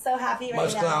 this is so happy right now.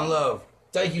 Much clown love.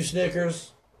 Thank you,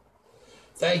 SnickerZ.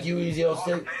 Thank you, Easy Old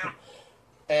Stick.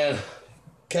 And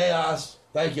Chaos.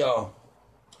 Thank y'all.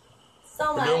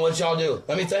 So much. For doing what y'all do.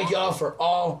 Let me thank y'all for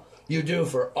all you do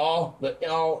for all the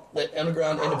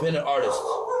underground independent artists.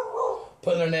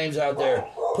 Putting their names out there.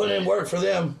 Putting in work for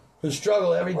them who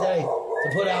struggle every day to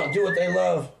put out and do what they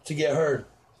love to get heard.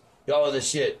 Y'all are the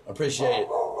shit. Appreciate it.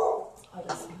 Thank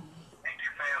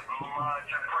you, fam, so much.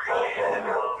 Appreciate it,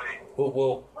 homie. Whoop,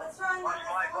 whoop. What's wrong with Push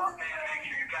my button, man. Make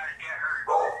sure you guys get hurt.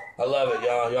 I love it,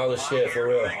 y'all. Y'all the shit, for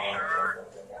real. I'm here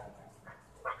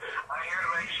to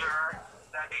make sure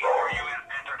that these for you is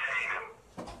entertaining.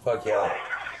 Fuck y'all.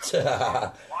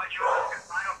 Why'd you ask a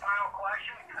final question?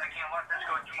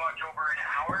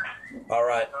 All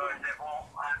right.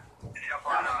 Up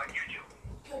on YouTube.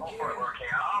 Okay,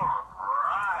 all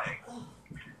right.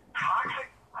 Toxic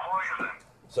poison.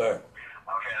 Sir.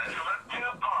 Okay, this is a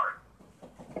two-part.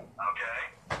 Okay.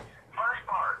 First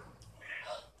part.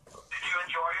 Did you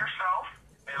enjoy yourself?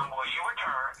 And will you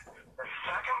return? The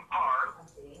second part.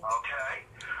 Okay.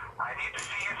 I need to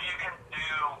see if you can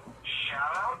do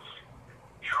shout-outs,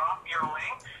 drop your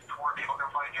links to where people can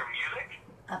find your music,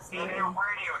 Absolutely. and your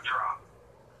radio drop.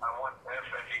 I want, if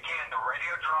you can, the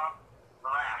radio drop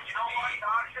last. You know what,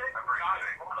 Toxic?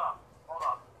 Hold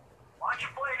up. Why don't you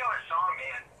play another song,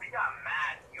 man? We got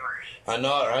mad viewers. I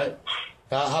know it, right?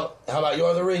 How about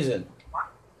You're the Reason? What?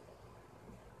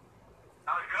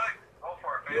 That was good. Go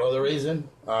for it, man. You're the Reason?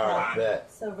 All right,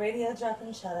 bet. So radio drop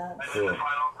and shout outs This is the final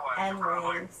question. and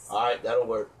probably. links. All right, that'll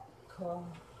work. Cool.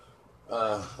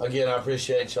 Again, I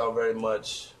appreciate y'all very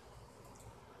much.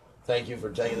 Thank you for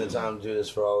taking the time to do this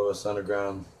for all of us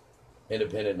underground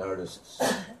independent artists.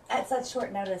 At such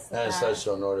short notice. At such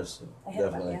short notice, I heard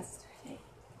about definitely. yesterday.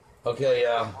 Okay,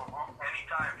 Anytime,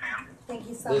 fam. Thank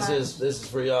you so this much. is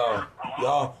for y'all.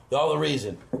 Y'all the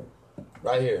reason.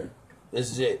 Right here.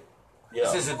 This is it. Yeah.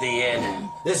 This isn't the end.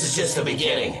 This is just the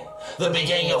beginning. The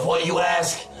beginning of what you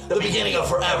ask. The beginning of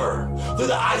forever. Through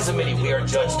the eyes of many we are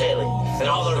judged daily. And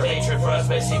although their hatred for us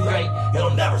may seem great,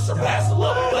 it'll never surpass the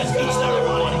love we pledge each and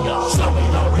every one of y'all. Show me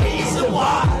the reason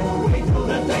why we do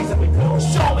the things that we do.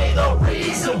 Show me the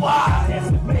reason why.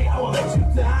 Dance with me, I won't let you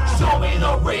die. Show me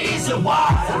the reason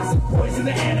why. Toxic poison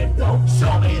the antidote.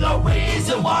 Show me the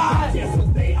reason why. Dance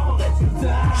with me, I won't let you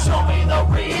die. Show me the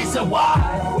reason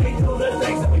why we do the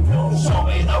things that we do. Show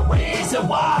me the reason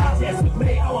why. Dance with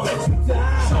me, I won't let you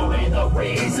die. Show me the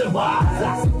reason why.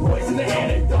 Toxic poison the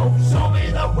antidote. Show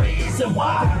me the reason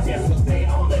why. Dance with me,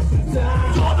 I won't let you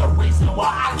die. You're the reason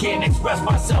why I can't express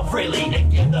myself freely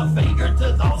and give the finger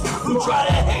to those who try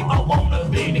to hate my wanna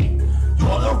be me.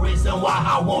 You're the reason why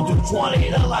I won't do 20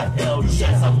 to like hell. You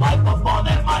shed some light upon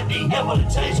that might be able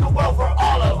to change the world for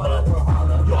all of us.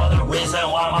 You're the reason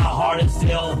why my heart is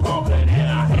still pumping and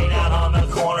I hang out on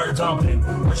the corner dumping.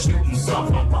 We're shooting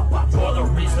something. You're the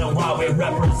reason why we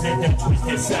represent that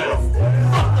twisted sound.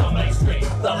 Fuck the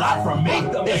mainstream. The life for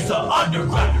me is the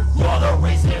underground. You're the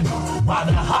reason why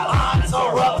the hotlines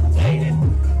are updated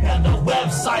and the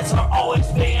websites are always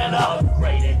being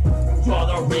upgraded. You're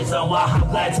the reason why I'm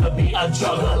glad to be a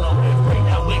juggler and bring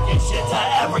that wicked shit to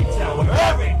every town where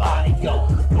everybody go.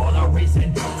 You're the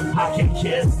reason I can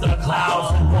kiss the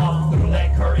clouds and walk through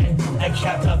that curtain and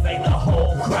captivate the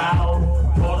whole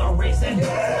crowd. You're the reason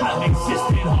I've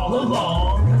existed all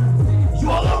along.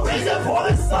 You're the reason for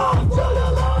this song.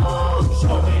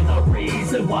 Show me the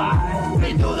reason why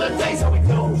we do the things that we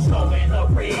do. Show me the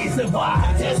reason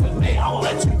why. Dance with me, I won't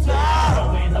let you die.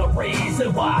 Show me the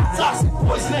reason why. Toxic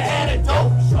poison the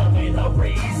antidote. Show me the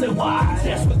reason why.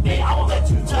 Dance with me, I won't let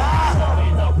you die. Show me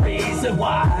the reason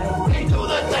why we do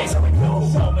the things that we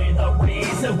do. Show me the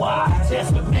reason why.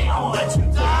 Dance with me, I won't let you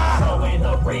die. Show me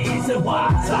the reason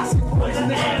why. Toxic poison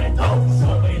the antidote.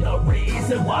 Show me the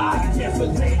reason why. Dance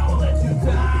with me, I won't let you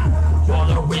die. You're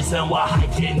the reason why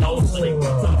I get no sleep.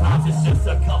 Sometimes it's just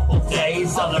a couple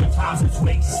days, other times it's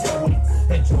weeks.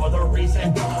 And you're the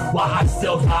reason why I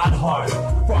still got heart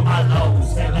for my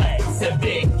lows and legs and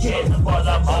big kids for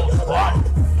the most part.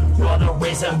 You're the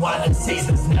reason why the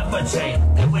seasons never change.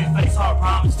 If we face our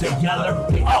problems together,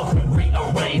 we all can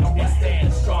rearrange and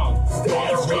stand strong.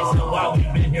 You're the reason why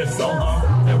we've been here so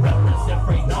long and represent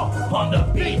freedom on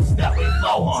the beats that we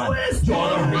flow on. You're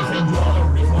the reason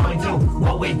why we do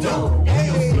what we do. If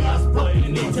you see us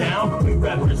putting it down, we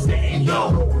represent you.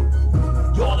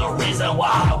 You're the reason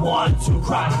why I want to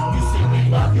cry. You see,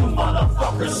 we love you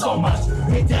motherfuckers so much,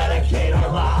 we dedicate our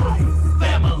lives.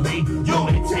 Family,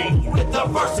 unity, with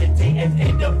diversity and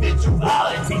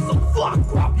individuality. So fuck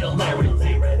popularity.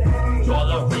 You're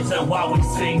the reason why we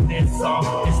sing this song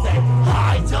and stay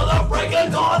high till the break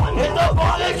of dawn and the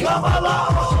morning come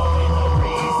along. Show me the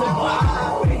reason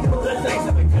why we do the things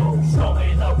that we do. Show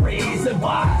me the reason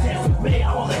why. Dance with me,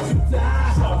 I won't let you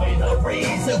die. Show me the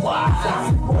reason why.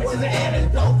 Toxic poison the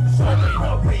antidote. Show me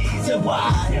the reason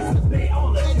why. Dance with me, I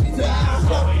won't let you die.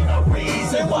 Show me the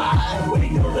reason why we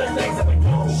do the things that we do.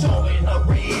 Show me the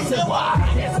reason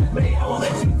why. Dance with me, I won't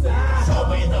let you die. Show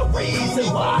me the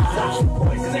reason why. Toxic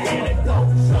poison the antidote.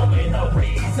 Show me the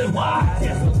reason why.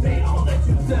 Dance with me, I won't let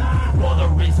you die. You're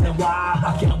the reason why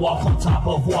I can walk on top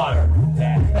of water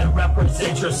and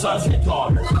represent your sons and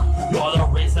daughters. You're the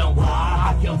reason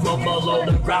why I can float below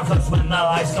the ground, cause when the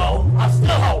lights go, I'm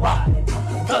still alright.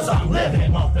 Cause I'm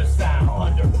living off the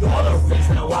sound. You're the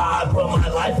reason why I put my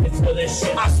life into this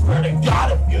shit. I swear to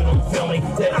God, if you don't feel me,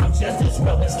 then I'm just as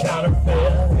real as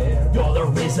counterfeit. You're the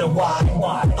reason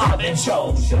why I've been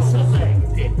chosen,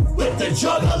 selected with the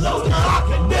juggalos that I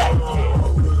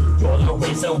connected. You're the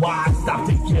reason why I stopped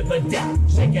to give a damn.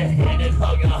 Shake a hand and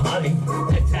hug a honey.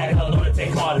 And tag a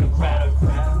lunatic autocrat.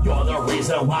 You're the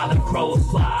reason why the crows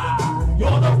fly.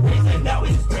 You're the reason that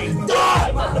we scream,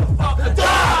 die, motherfucker,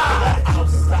 die!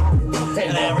 Outside.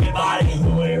 And everybody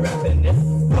who ain't rapping this.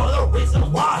 You're the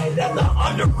reason why that the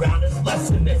underground is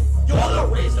blessing this. You're the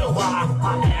reason why I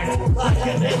act like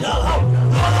an nigga.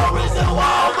 You're the reason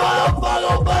why I'm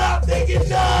motherfucker, but I'm thinking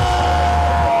no.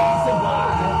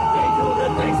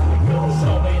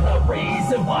 Show me the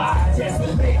reason why. Dance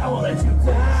with me, I won't let you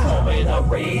down. Show me the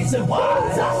reason why.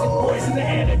 Toxic poison the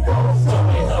antidote. Show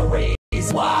me the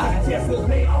reason why. Dance with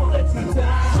me, I won't let you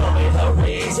down. Show me the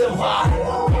reason why.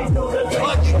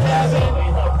 Fucking Kevin.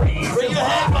 Bring your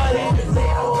head, buddy.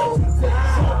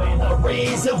 Show me the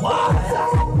reason why.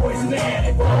 Toxic poison the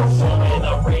antidote. Show me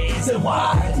the reason why.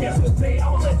 Dance with me, I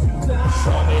won't let you down.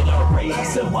 Show me the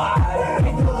reason why. We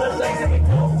do the things that we do.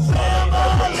 Show me the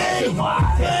reason why.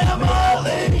 Family,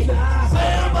 family, family, family,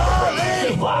 family,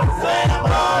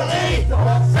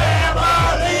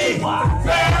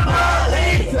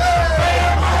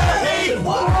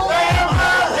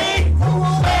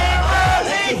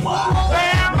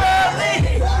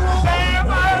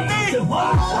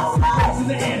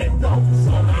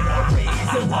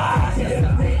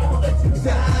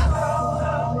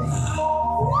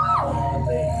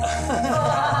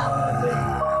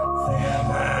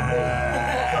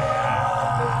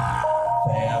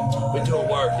 we're doing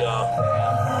work, y'all.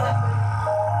 Family.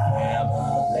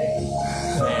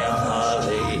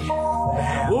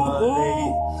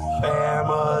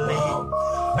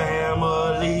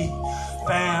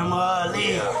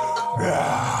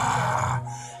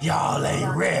 Y'all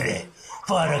ain't ready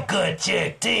for the good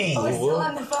chick team. Oh, we're still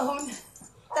on the phone.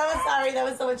 That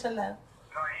was so much fun though. Oh,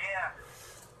 yeah.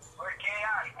 Okay,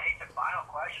 I take the final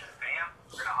question, fam.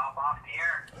 We're gonna hop off the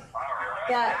air. All right.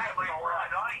 Yeah.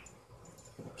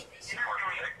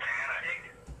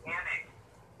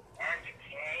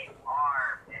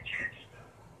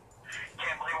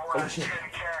 Oh, shit.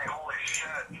 Holy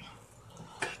shit.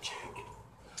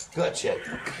 Good chick.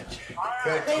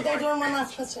 Wait, they're doing one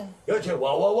last question. Good chick.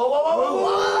 Whoa.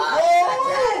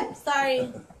 Sorry.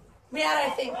 We had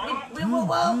our thing. We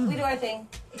do our thing.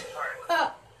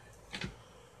 Alright,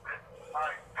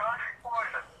 toxic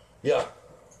poison. Yeah.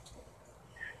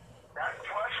 That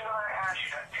question that I asked you,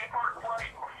 that two-part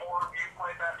question before you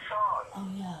played that song. Oh,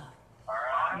 yeah.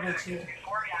 Alright, before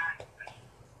you ask,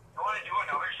 you want to do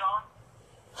another song?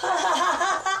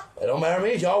 It don't matter to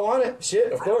me. Y'all want it.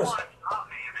 Shit, of course. It's like,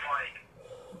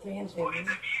 300. look at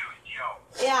the views, yo.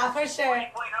 Yeah, for sure.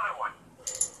 Play another one.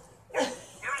 Give us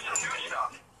some new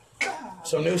stuff.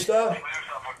 Some new stuff? New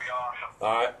stuff would be awesome.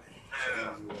 All right.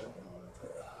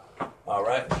 Yeah. All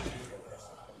right.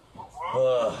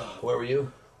 Where were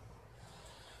you?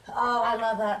 Oh, I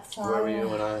love that song. Where were you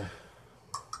when I...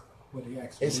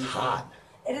 It's hot.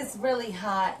 It is really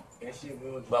hot.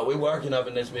 But we working up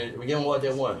in this bitch. We getting what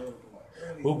they want.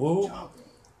 Woo woo. All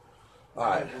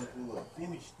right.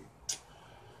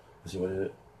 Let's see what is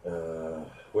it.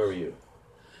 Where were you?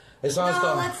 It's on.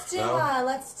 No,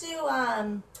 let's do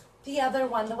the other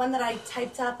one, the one that I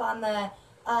typed up on the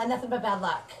Nothing But Bad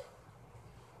Luck.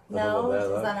 No, is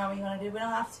that not what you want to do? We don't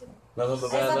have to. Nothing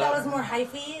But I Bad thought Luck. that was more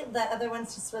hyphy. The other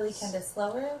one's just really kind of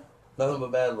slower. Nothing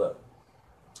But Bad Luck.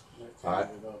 All right.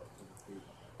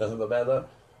 Nothing But Bad Luck.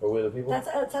 Or with the people.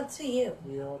 It's up to you.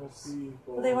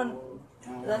 They want.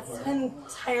 That's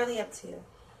entirely up to you.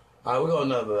 All right, we're going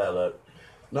Nothing But Bad Luck.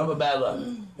 Nothing But Bad Luck.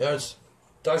 There's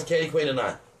Dr. Katie Queen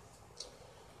tonight.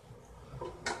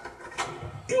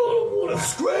 You don't want to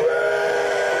scream.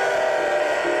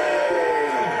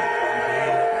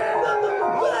 Nothing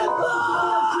but bad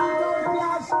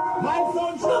luck. My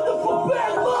son's nothing but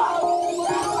bad luck.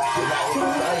 Nothing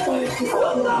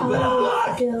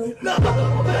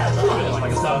but bad luck. Nothing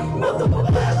but bad luck. Nothing but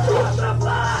bad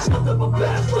luck. Nothing but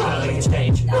bad luck. Nothing can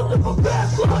change. Nothing but bad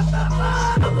luck.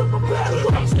 Nothing but bad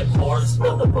luck.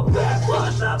 Nothing but bad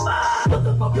luck.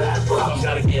 Nothing but bad luck. You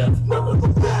gotta give. Nothing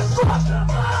but bad luck.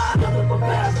 Nothing but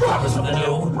bad luck. Promise with a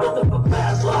new. Nothing but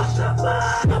bad luck.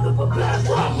 Nothing but bad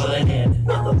luck. I'm willing in.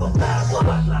 Nothing but bad luck.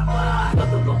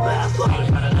 Nothing but bad luck.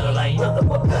 You got another lane. Nothing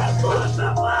but bad luck.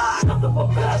 Nothing but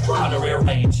bad luck. On the rear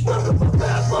range. Nothing but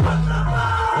bad luck.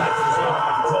 Back to the zone.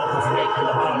 Control was naked in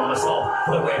the bottom of my soul.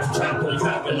 Put where to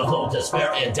trap in the hole.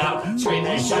 Despair and doubt. Scream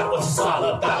and shout. What's this all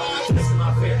about? This is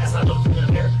my fear as I look in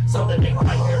the mirror. Something they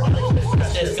right here,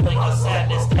 this feeling of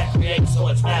sadness that creates so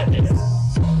much madness.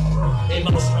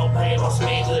 Emotional pain wants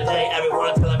me to the day.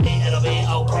 Everyone telling me it'll be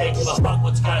okay. Give a fuck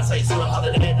what you gotta say. Sooner or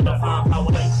later, then I'll find my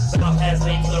way. But I'm past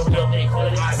me to the real thing.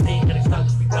 Feeling I see, and it's not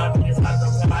just because it's not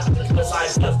the ride.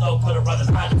 Besides, just no could've run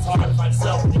the line. It's hard to find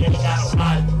yourself when you ain't got a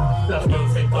ride. The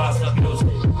music, thoughts of music.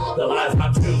 The life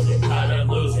I'm choosing, kinda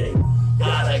losing.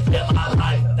 Gotta get my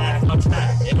life back on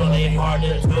track. It really ain't hard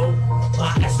to do.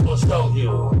 My ex will show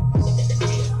you.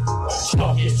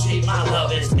 Smoke is cheap, my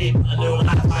love is deep. A new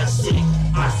life I seek.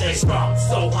 I stay strong,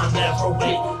 so I'm never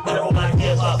weak. Never will I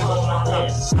give up, hold on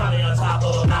in. Standing on top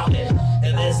of a mountain.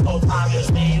 And this whole time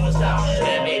just me was down.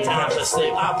 Let me time to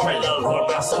sleep. I pray the Lord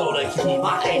my soul to keep.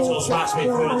 My angels watch me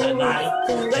through the night.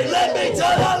 They led me to the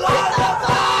light of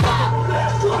fire.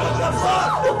 What the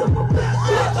fuck? What the fuck?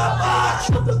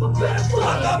 What the fuck? What the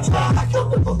fuck? What the fuck?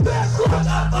 What the fuck? What the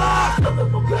fuck?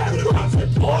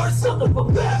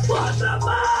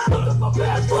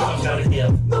 I'm gonna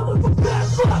give.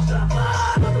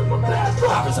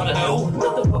 Offers on the new.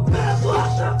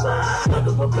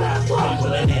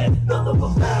 People in it.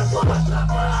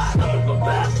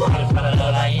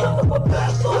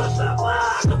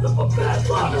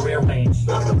 On the rear range.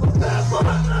 My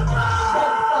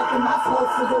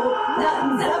supposed to do?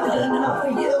 Nothing's ever good enough for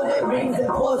you. It rains and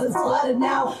pours, it's flooded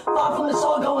now. Far from the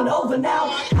shore, going over now.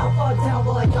 How far down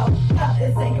will I go? Got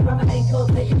this anchor from my ankles,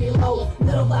 taking me low.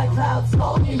 Little black clouds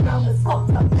following around this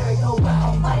fucked up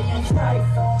merry-go-round. Lightning strikes,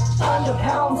 thunder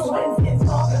pounds, the winds get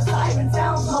stronger. Siren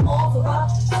sounds, my walls are up,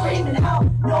 screaming out.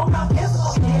 No one cares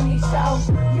about hear me shout.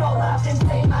 Y'all laugh and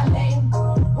say my name.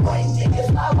 Pointing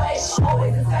fingers my way,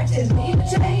 always expecting me to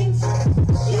change.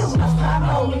 You must not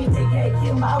know me, TK,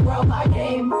 kill my world, my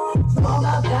game. Strong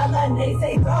up that land, they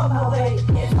say throw my way.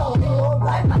 It's all cool,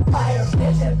 light my fire,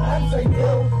 bitch, it burns for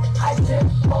you. I trip,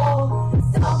 fall,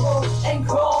 stumble, and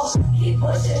crawl. Keep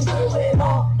pushing through it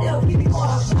all, it'll keep me warm.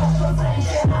 I'm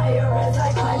get higher as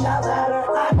I climb that ladder.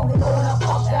 I'm only going up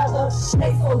off that look.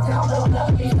 They slow down, they'll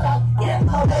never be stuck. Get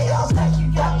my way, I'll check you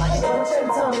got my attention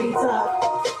to me tuck.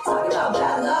 Talk about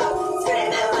bad luck,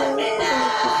 screaming let me know.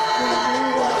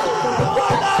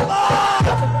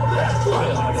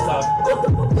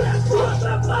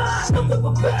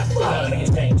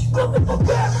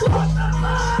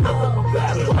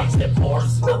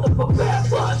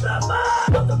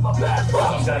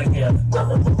 Gotta give.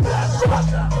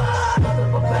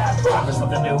 There's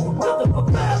something new.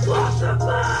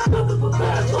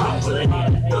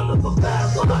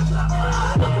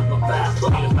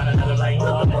 Find another lane.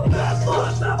 On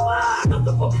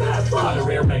the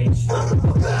rear range.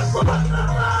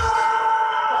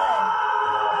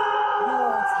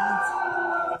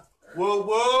 Whoa,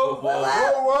 whoa, whoa,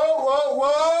 whoa, whoa,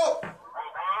 whoa.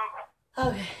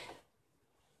 Okay.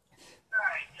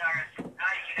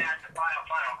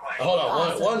 Hold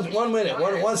on, one minute,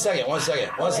 one second.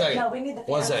 No, we need the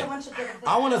One second.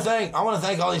 I want to thank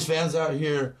all these fans out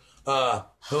here.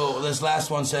 Who this last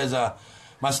one says,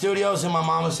 my studio's in my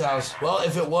mama's house. Well,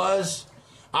 if it was,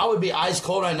 I would be ice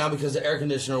cold right now because the air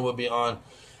conditioner would be on.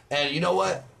 And you know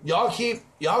what? Y'all keep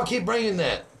bringing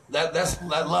that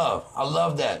love. I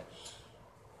love that.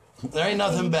 There ain't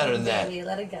nothing better than that.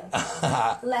 Let it go.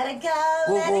 Let it go.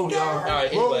 Whoa, Let whoa, it go. y'all. All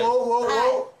right, Whoa, anyway. whoa, whoa,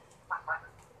 whoa.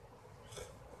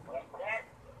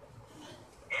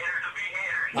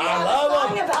 I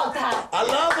love them. About that. I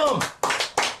love them.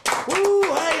 Woo,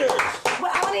 haters.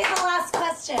 Well, I want to get the last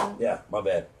question. Yeah, my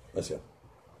bad. Let's go. Okay.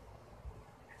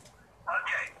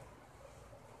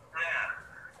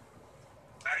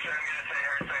 Yeah. Actually, I'm going to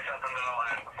say something that I'll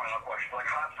ask the final question. Like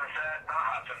Hudson said, not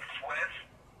Hudson, Swiss.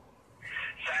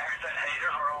 Sacker said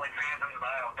haters are only fans in the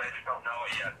Bible. They just don't know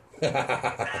it yet.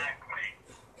 Exactly.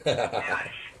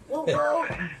 Yes. Whoa, whoa.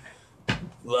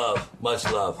 Love, much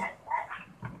love.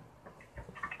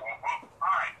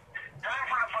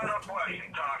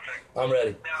 I'm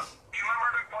ready. Now, do you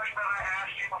remember the question that I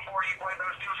asked you before you played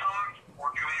those two songs?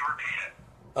 Or do you want me to repeat it?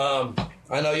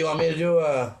 I know you want me to do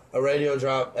a radio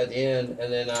drop at the end,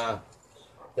 and then the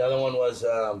other one was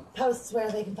Posts where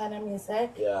they can find our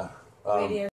music. yeah.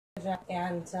 Radio drop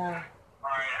and Alright,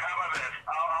 how about this?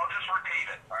 I'll just repeat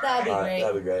it. All right? that'd be All right, great.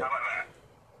 that'd be great. How about that?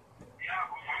 Yeah.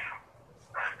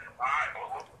 Alright,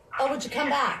 Oh, would you come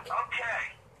back? okay.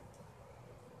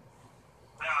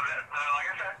 Now, like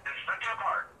I said, it's the two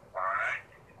part. Alright?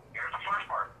 Here's the first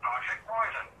part. Toxic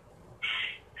poison.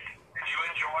 Did you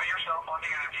enjoy yourself on the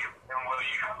interview? And will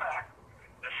you come back?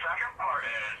 The second part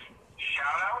is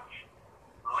shout-outs,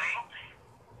 links,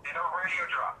 and a radio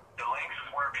drop. The links is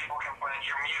where people can find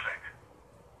your music.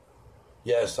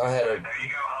 Yes, I had There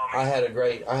you go,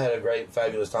 homie. a great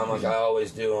fabulous time like I always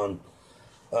do on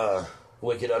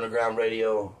Wicked Underground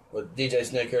Radio with DJ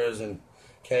SnickerZ and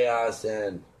Chaos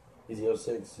and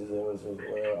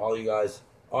EZ06, all you guys,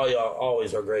 all y'all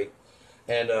always are great.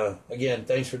 And again,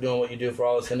 thanks for doing what you do for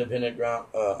all us independent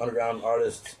underground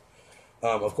artists.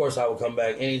 Of course, I will come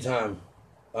back anytime.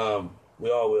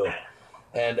 We all will.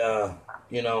 And,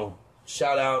 you know,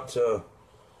 shout out to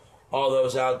all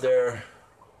those out there,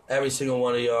 every single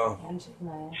one of y'all. And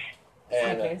Jeremiah.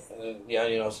 And yeah,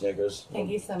 you know, SnickerZ.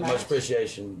 Thank you so much. Much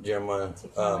appreciation, Jeremiah.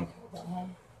 Take care of my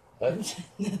carpet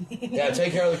head. Yeah,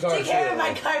 take care of the car. Take care of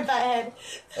my carpet head.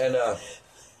 And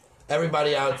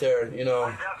everybody out there, you know.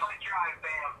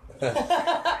 Definitely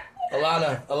try,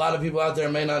 fam. A lot of people out there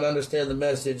may not understand the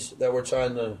message that we're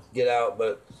trying to get out,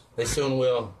 but they soon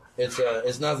will.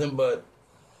 It's nothing but,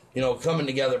 you know, coming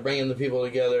together, bringing the people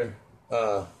together,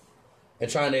 and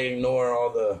trying to ignore all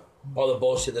the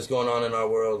bullshit that's going on in our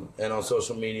world and on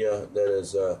social media that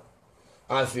is,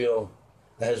 I feel,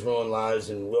 that has ruined lives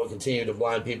and will continue to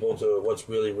blind people to what's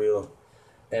really real.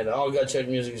 And all Gut Check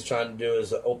Music is trying to do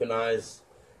is open eyes,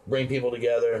 bring people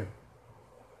together,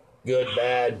 good,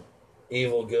 bad,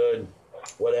 evil, good,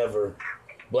 whatever,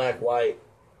 black, white.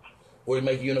 We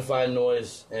make a unified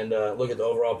noise and look at the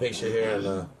overall picture here and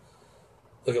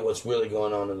look at what's really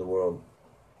going on in the world.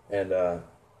 And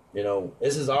you know,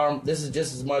 this is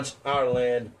just as much our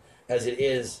land as it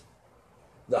is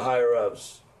the higher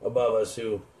ups above us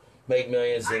who make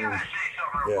millions. And I gotta say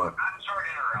something real quick. I'm sorry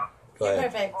to interrupt. Go ahead.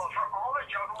 Perfect. Well, for all the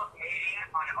juggalos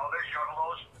hating on other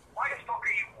juggalos, why the fuck are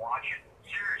you watching?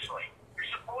 Seriously. You're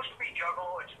supposed to be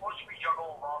juggalo. It's supposed to be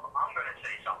juggalo love. I'm gonna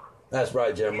say something. That's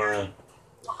right, Jeremiah.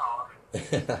 Fuck off.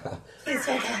 Please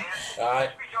take care. All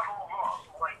right. It's supposed to be juggalo love.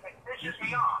 Like, it pisses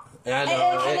me off. And I It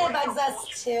know. kind of bugs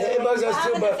us too. It bugs us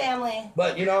too, Having a family.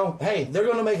 But you know, hey, they're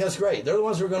going to make us great. They're the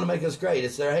ones who are going to make us great.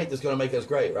 It's their hate that's going to make us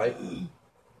great, right?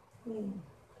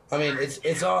 I mean,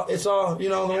 it's all. You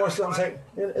know, the more something,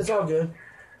 it's all good.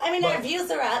 I mean, But our views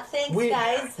are up. Thanks,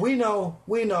 guys. We know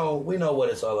what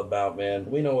it's all about, man.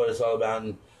 We know what it's all about,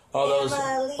 and all those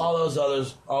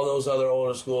other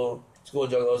older school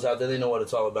juggalos out there, they know what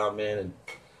it's all about, man. And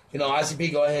you know,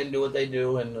 ICP, go ahead and do what they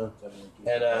do, and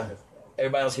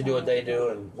everybody else can do what they do,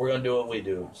 and we're gonna do what we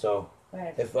do. So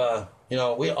Right. if you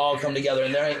know, we all come together,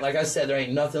 and there ain't, like I said, there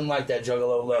ain't nothing like that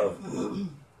juggalo love.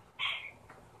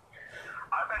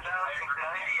 I've been down since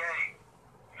 '98,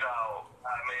 so I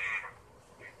mean,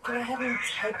 Go ahead and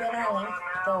type in our link,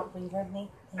 the reverb link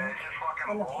it's just fucking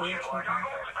on the bullshit. page. Like, yeah,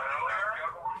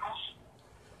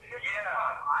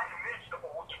 I miss the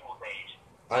old school days.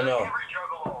 I know. Every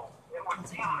juggalo, it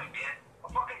was damn it, man. A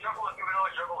fucking juggalo giving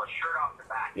another juggalo a shirt off the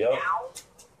back. Yep. Now, it's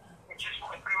just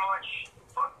like pretty much,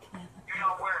 fuck, you're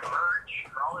not wearing merch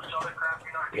or all this other crap.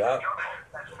 You're not doing Yep. juggalo.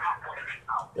 That's not what it is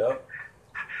now. Yep.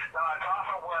 It's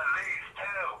also one of these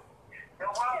too. Yo,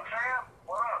 what up, Sam?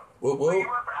 What up? Whoop, Who you whoop.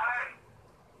 represent?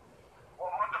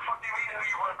 Well, what the fuck do you mean who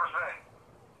you represent?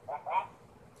 Whoop, whoop.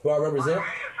 Who I represent?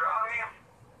 Radio drop,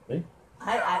 man? Me? I,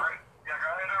 Yeah, go ahead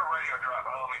and do a radio drop,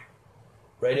 homie.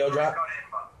 Radio drop. Got it,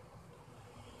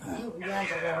 you're on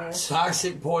Juggalo News.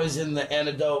 Toxic Poison, the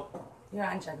antidote You're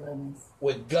on Juggalo News.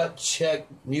 with Gut Check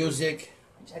Music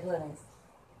Juggalo News.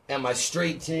 and my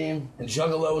street team and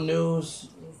Juggalo News.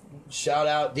 Shout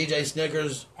out DJ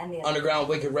SnickerZ, And the Underground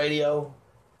Wicked Radio.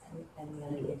 And the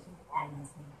other DJ.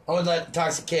 I'm gonna let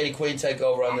Toxic Katie Queen take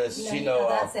over on this. No, She know.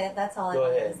 that's it. That's all I go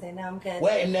wanted ahead. to say. No, I'm good.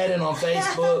 Wet and Netting on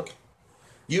Facebook,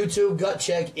 YouTube, Gut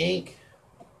Check Inc.,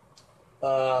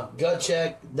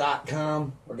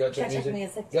 gutcheck.com or Gut Check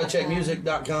Music,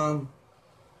 gutcheckmusic.com.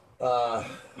 Yeah,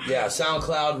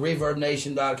 SoundCloud,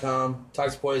 ReverbNation.com,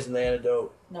 Toxic Poison, the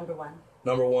antidote, Number #1,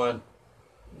 one.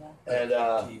 Yeah. and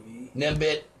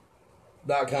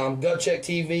Nimbit.com, Gut Check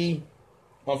TV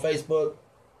on Facebook.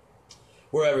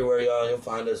 We're everywhere, y'all. You'll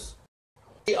find us.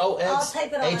 I'll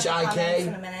type it on the comments in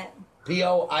a POXHIK minute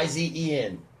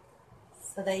POIZEN.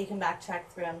 so that you can backtrack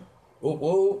through them. Whoop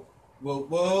whoop. Whoa, Whoa,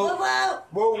 whoa, whoa!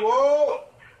 whoa, whoa.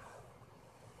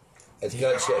 It's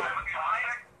Gut Check. Wait,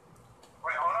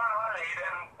 hold on.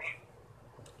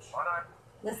 Hold on.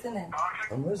 Listen in.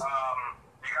 Toxic, I'm listening.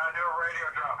 you gotta do a radio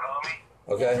drop, homie.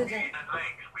 Okay. We need the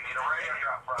links. We need a radio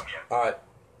drop from you. All right.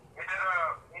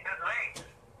 He did links.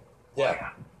 Yeah.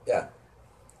 Yeah.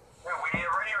 Yeah, we need a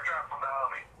radio drop from the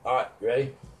homie. All right. You ready?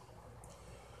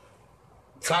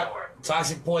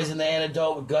 Toxic Poison, the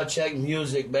antidote with Gut Check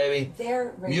Music, baby.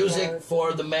 Their radio. Music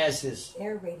for the masses.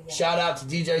 Their radio. Shout out to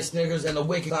DJ SnickerZ and the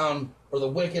Wicked or the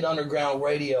Wicked Underground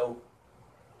Radio.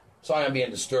 Sorry, I'm being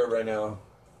disturbed right now.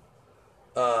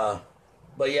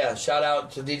 But yeah, shout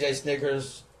out to DJ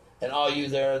SnickerZ and all you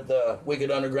there at the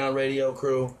Wicked Underground Radio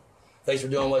crew. Thanks for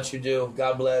doing what you do.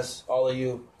 God bless all of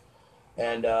you.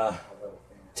 And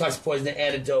Toxic Poison, The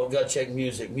Antidote, Gut Check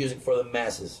Music, music for the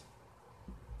masses.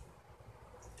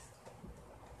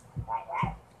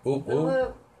 Whoop, whoop.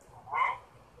 Whoop.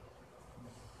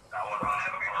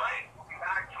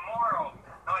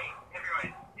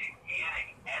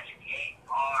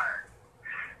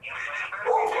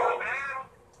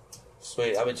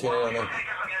 Sweet, I've been tuning in on them.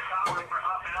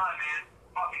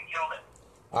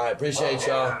 Alright, appreciate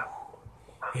y'all.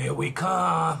 Here we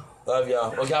come. Love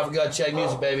y'all. Look out for Gut Check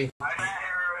Music, baby.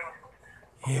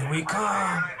 Here we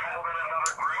come.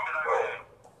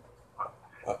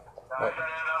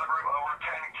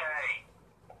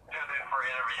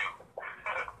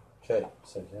 Okay,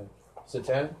 is it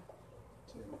 10?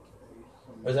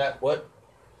 Is that what?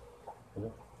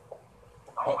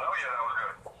 Oh.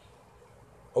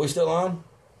 Are we still on?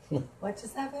 What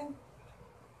just happened?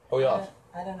 Are we off?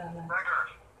 I don't know. No. Yep,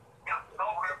 no,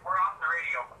 we're off the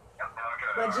radio. Yep,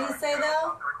 okay. What'd you say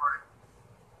though?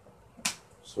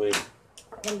 Sweet.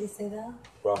 What did you say though?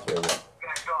 We're off the radio. You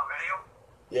guys still on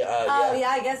video? Yeah, Oh yeah. yeah,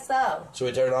 I guess so. Should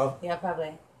we turn it off? Yeah,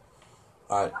 probably.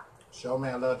 Alright. Show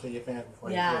man love to your fans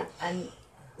before Yeah, you quit. and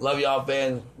Love y'all,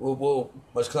 fans. Woo woo.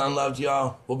 Much clown love to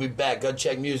y'all. We'll be back. Gut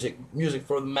Check Music. Music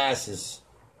for the masses.